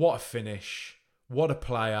 what a finish. What a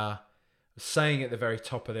player. Saying at the very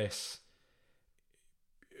top of this,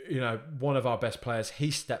 one of our best players. He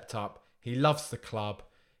stepped up. He loves the club.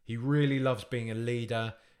 He really loves being a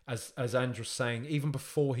leader. As Andrew was saying, even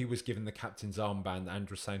before he was given the captain's armband,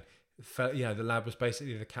 Andrew was saying, the lad was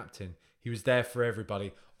basically the captain. He was there for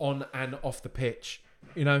everybody, on and off the pitch.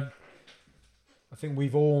 I think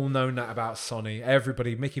we've all known that about Sonny.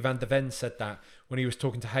 Everybody, Mickey van der Ven said that when he was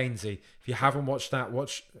talking to Hainsey. If you haven't watched that,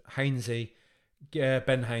 watch Hainsey.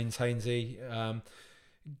 Ben Hainsey,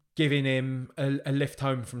 giving him a lift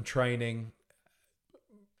home from training.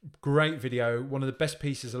 Great video. One of the best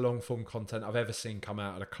pieces of long form content I've ever seen come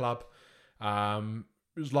out of the club.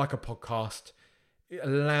 It was like a podcast. It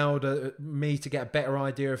allowed me to get a better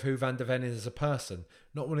idea of who Van der Ven is as a person.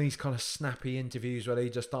 Not one of these kind of snappy interviews where he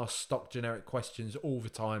just asks stock generic questions all the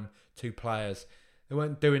time to players. They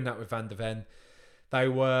weren't doing that with Van der Ven. They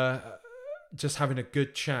were just having a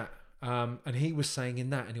good chat. And he was saying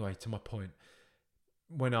in that, anyway, to my point,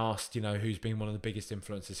 when asked, who's been one of the biggest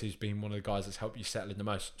influences, who's been one of the guys that's helped you settle in the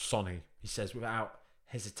most, Sonny, he says without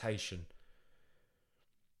hesitation.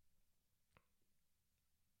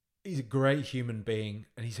 He's a great human being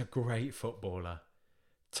and he's a great footballer.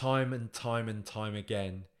 Time and time and time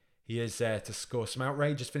again, he is there to score some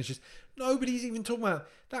outrageous finishes. Nobody's even talking about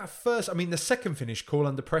that first. I mean, the second finish, call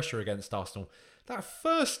under pressure against Arsenal. That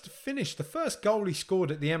first finish, the first goal he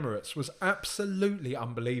scored at the Emirates was absolutely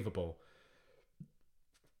unbelievable.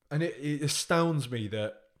 And it astounds me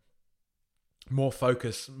that more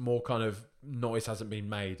focus, more kind of noise hasn't been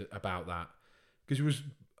made about that. Because it was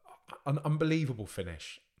an unbelievable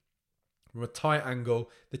finish. From a tight angle,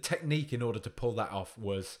 the technique in order to pull that off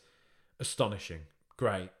was astonishing.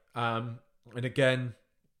 Great. And again,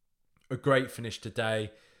 a great finish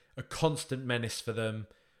today. A constant menace for them,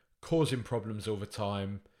 causing problems all the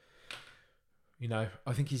time. I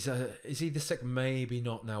think is he the second? Maybe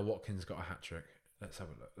not now. Watkins got a hat-trick. Let's have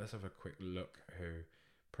a look. Let's have a quick look who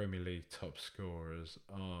Premier League top scorers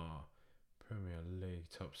are. Premier League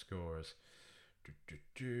top scorers.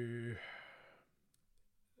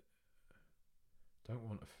 Don't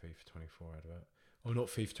want a FIFA 24 advert. Oh, not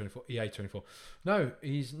FIFA 24, EA 24. No,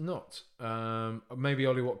 he's not. Maybe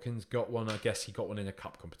Ollie Watkins got one. I guess he got one in a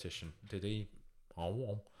cup competition. Did he?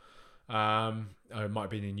 Oh, it might have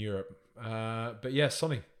been in Europe. But yeah,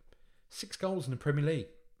 Sonny. 6 goals in the Premier League.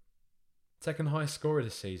 Second highest scorer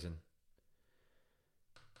this season.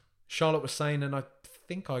 Charlotte was saying, and I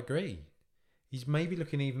think I agree, he's maybe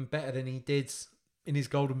looking even better than he did in his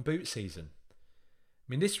Golden Boot season. I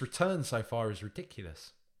mean, this return so far is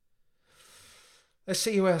ridiculous. Let's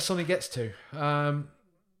see where Sonny gets to.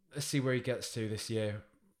 Let's see where he gets to this year.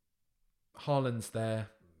 Haaland's there,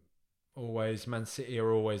 always. Man City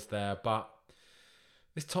are always there, but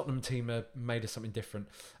this Tottenham team are made of something different.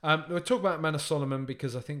 We'll talk about Manor Solomon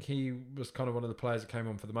because I think he was kind of one of the players that came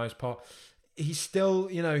on for the most part. He's still,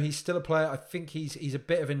 he's still a player. I think he's a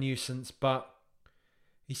bit of a nuisance, but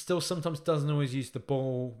he still sometimes doesn't always use the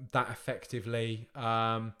ball that effectively.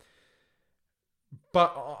 But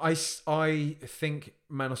I think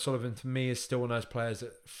Man O'Sullivan, to me, is still one of those players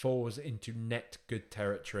that falls into net good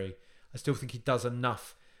territory. I still think he does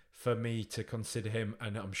enough for me to consider him,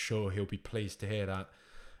 and I'm sure he'll be pleased to hear that.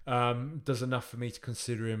 Does enough for me to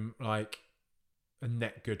consider him like a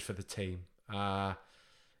net good for the team. Because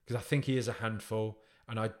I think he is a handful,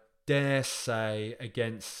 and I dare say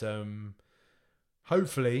against some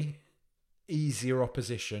hopefully easier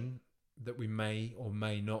opposition that we may or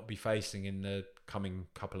may not be facing in the coming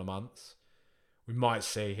couple of months, we might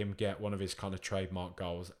see him get one of his kind of trademark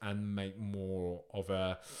goals and make more of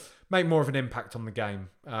an impact on the game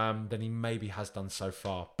than he maybe has done so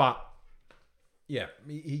far. But yeah,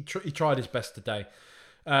 he tried his best today.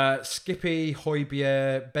 Skippy,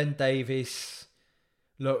 Højbjerg, Ben Davies.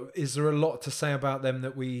 Look, is there a lot to say about them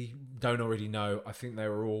that we don't already know? I think they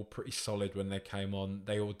were all pretty solid when they came on.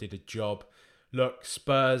 They all did a job. Look,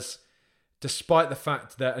 Spurs, despite the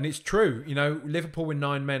fact that, and it's true, Liverpool with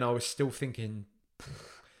 9 men, I was still thinking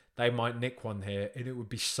they might nick one here, and it would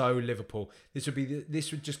be so Liverpool.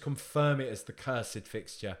 This would just confirm it as the cursed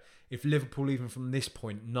fixture. If Liverpool, even from this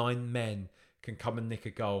point, 9 men can come and nick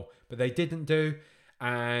a goal, but they didn't do.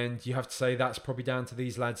 And you have to say that's probably down to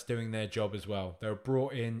these lads doing their job as well. They were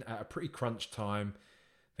brought in at a pretty crunch time.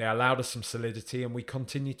 They allowed us some solidity, and we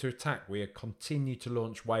continue to attack. We continue to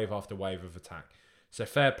launch wave after wave of attack. So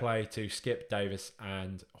fair play to Skip, Davis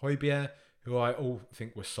and Højbjerg, who I all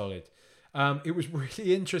think were solid. It was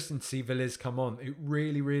really interesting to see Villiers come on. It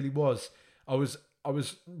really, really was. I was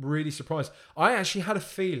really surprised. I actually had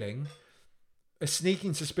a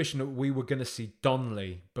sneaking suspicion that we were going to see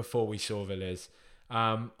Donnelly before we saw Villiers.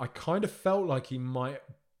 I kind of felt like he might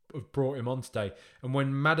have brought him on today. And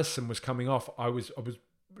when Maddison was coming off, I was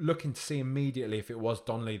looking to see immediately if it was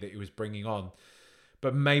Donnelly that he was bringing on.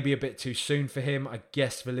 But maybe a bit too soon for him. I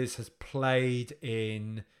guess Villiers has played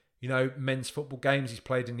in, men's football games. He's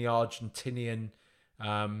played in the Argentinian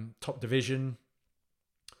top division,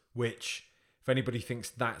 which, if anybody thinks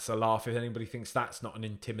that's a laugh, if anybody thinks that's not an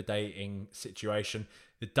intimidating situation,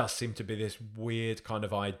 there does seem to be this weird kind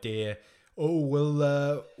of idea. Oh, will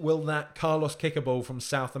that Carlos Kickerball from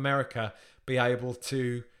South America be able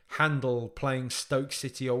to handle playing Stoke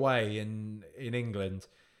City away in England?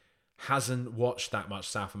 Hasn't watched that much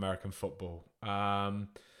South American football.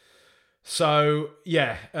 So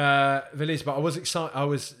yeah, Villiers, but I was excited. I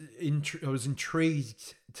was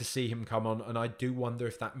intrigued to see him come on, and I do wonder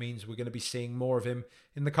if that means we're going to be seeing more of him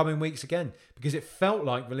in the coming weeks again, because it felt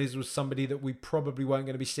like Villiers was somebody that we probably weren't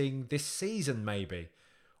going to be seeing this season, maybe,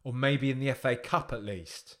 or maybe in the FA Cup at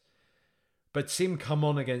least. But to see him come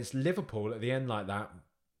on against Liverpool at the end like that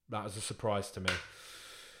was a surprise to me.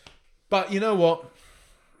 But you know what?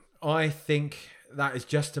 I think that is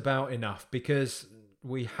just about enough, because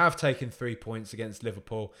we have taken 3 points against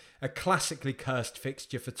Liverpool, a classically cursed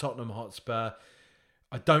fixture for Tottenham Hotspur.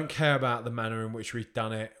 I don't care about the manner in which we've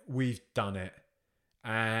done it. We've done it.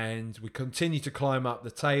 And we continue to climb up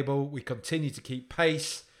the table. We continue to keep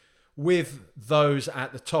pace with those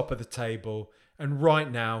at the top of the table. And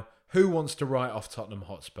right now, who wants to write off Tottenham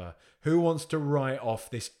Hotspur? Who wants to write off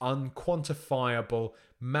this unquantifiable,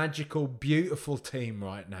 magical, beautiful team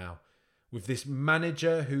right now? With this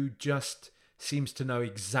manager who just seems to know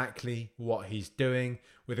exactly what he's doing,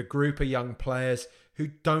 with a group of young players who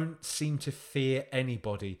don't seem to fear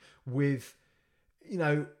anybody, with,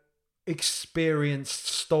 experienced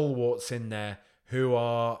stalwarts in there who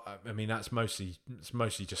are, I mean, it's mostly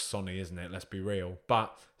just Sonny, isn't it? Let's be real.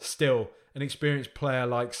 But still, an experienced player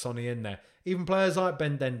like Sonny in there. Even players like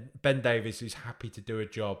Ben Davies, who's happy to do a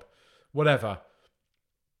job. Whatever.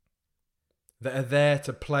 That are there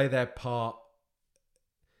to play their part.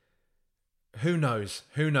 Who knows?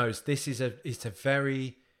 This is it's a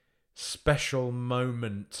very special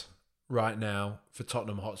moment right now for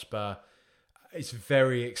Tottenham Hotspur. It's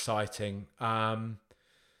very exciting.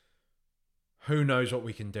 Who knows what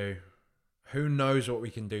we can do? Who knows what we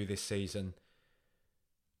can do this season?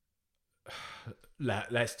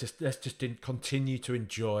 Let's just continue to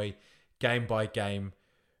enjoy game by game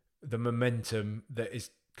the momentum that is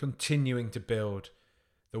continuing to build,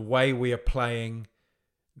 the way we are playing,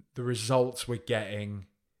 the results we're getting,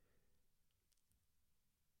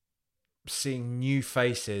 seeing new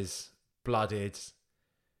faces blooded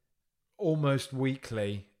almost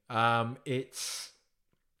weekly. It's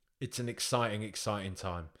an exciting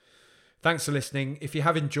time. Thanks for listening. If you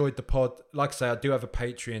have enjoyed the pod, like I say, I do have a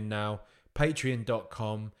Patreon now,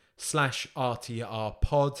 patreon.com/RTR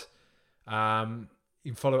pod.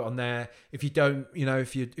 You can follow it on there. If you don't,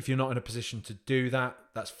 if you're not in a position to do that,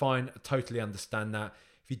 that's fine. I totally understand that.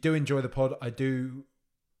 If you do enjoy the pod, I do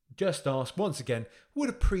just ask once again, would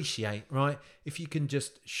appreciate, right? If you can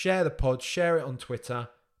just share the pod, share it on Twitter,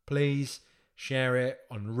 please share it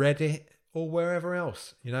on Reddit or wherever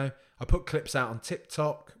else. I put clips out on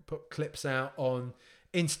TikTok, put clips out on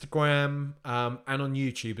Instagram, and on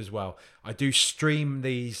YouTube as well. I do stream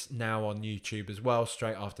these now on YouTube as well,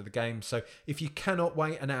 straight after the game. So if you cannot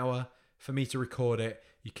wait an hour for me to record it,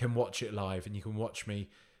 you can watch it live, and you can watch me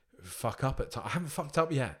fuck up at times. I haven't fucked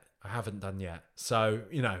up yet. I haven't done yet. So,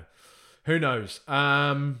 who knows?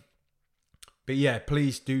 But yeah,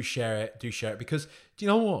 please do share it. Because do you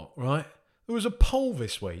know what, right? There was a poll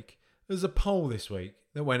this week.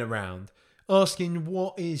 That went around asking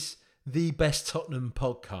what is the best Tottenham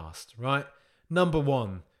podcast, right? Number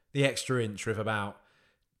 1, The Extra Inch, with about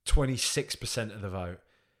 26% of the vote.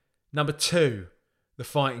 Number 2, The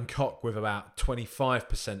Fighting Cock, with about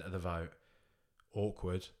 25% of the vote.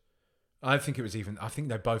 Awkward. I think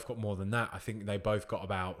they both got more than that. I think they both got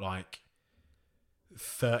about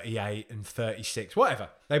 38 and 36, whatever.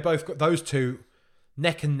 They both got those two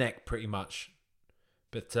neck and neck pretty much.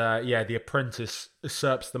 But The Apprentice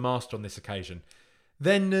usurps the master on this occasion.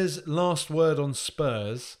 Then there's Last Word on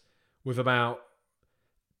Spurs with about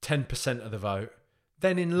 10% of the vote.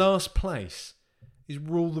 Then in last place is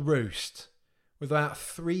Rule the Roost with about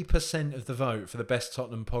 3% of the vote for the best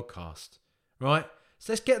Tottenham podcast. Right?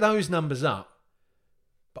 So let's get those numbers up.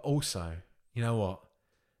 But also, you know what?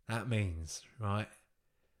 That means, right?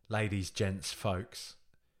 Ladies, gents, folks,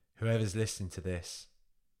 whoever's listening to this,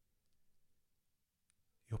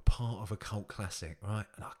 you're part of a cult classic, right?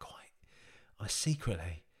 And I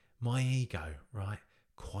secretly, my ego, right,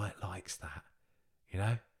 quite likes that,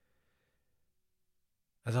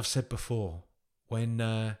 As I've said before, when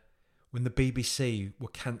the BBC were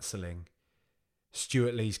cancelling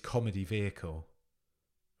Stuart Lee's comedy vehicle,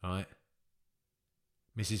 right,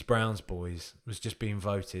 Mrs. Brown's Boys was just being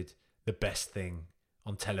voted the best thing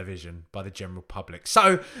on television by the general public.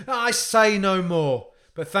 So I say no more.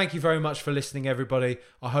 But thank you very much for listening, everybody.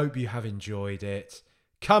 I hope you have enjoyed it.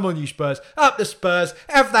 Come on, you Spurs. Up the Spurs.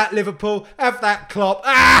 Have that Liverpool. Have that Klopp.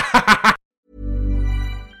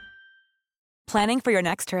 Planning for your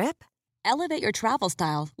next trip? Elevate your travel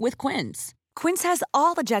style with Quince. Quince has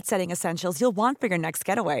all the jet-setting essentials you'll want for your next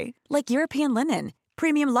getaway, like European linen,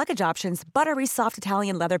 premium luggage options, buttery soft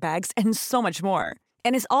Italian leather bags, and so much more.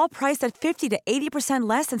 And is all priced at 50 to 80%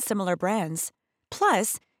 less than similar brands.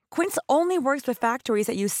 Plus, Quince only works with factories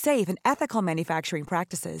that use safe and ethical manufacturing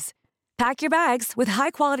practices. Pack your bags with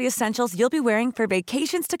high-quality essentials you'll be wearing for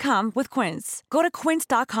vacations to come with Quince. Go to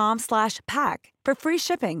quince.com/pack for free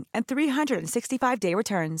shipping and 365-day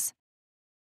returns.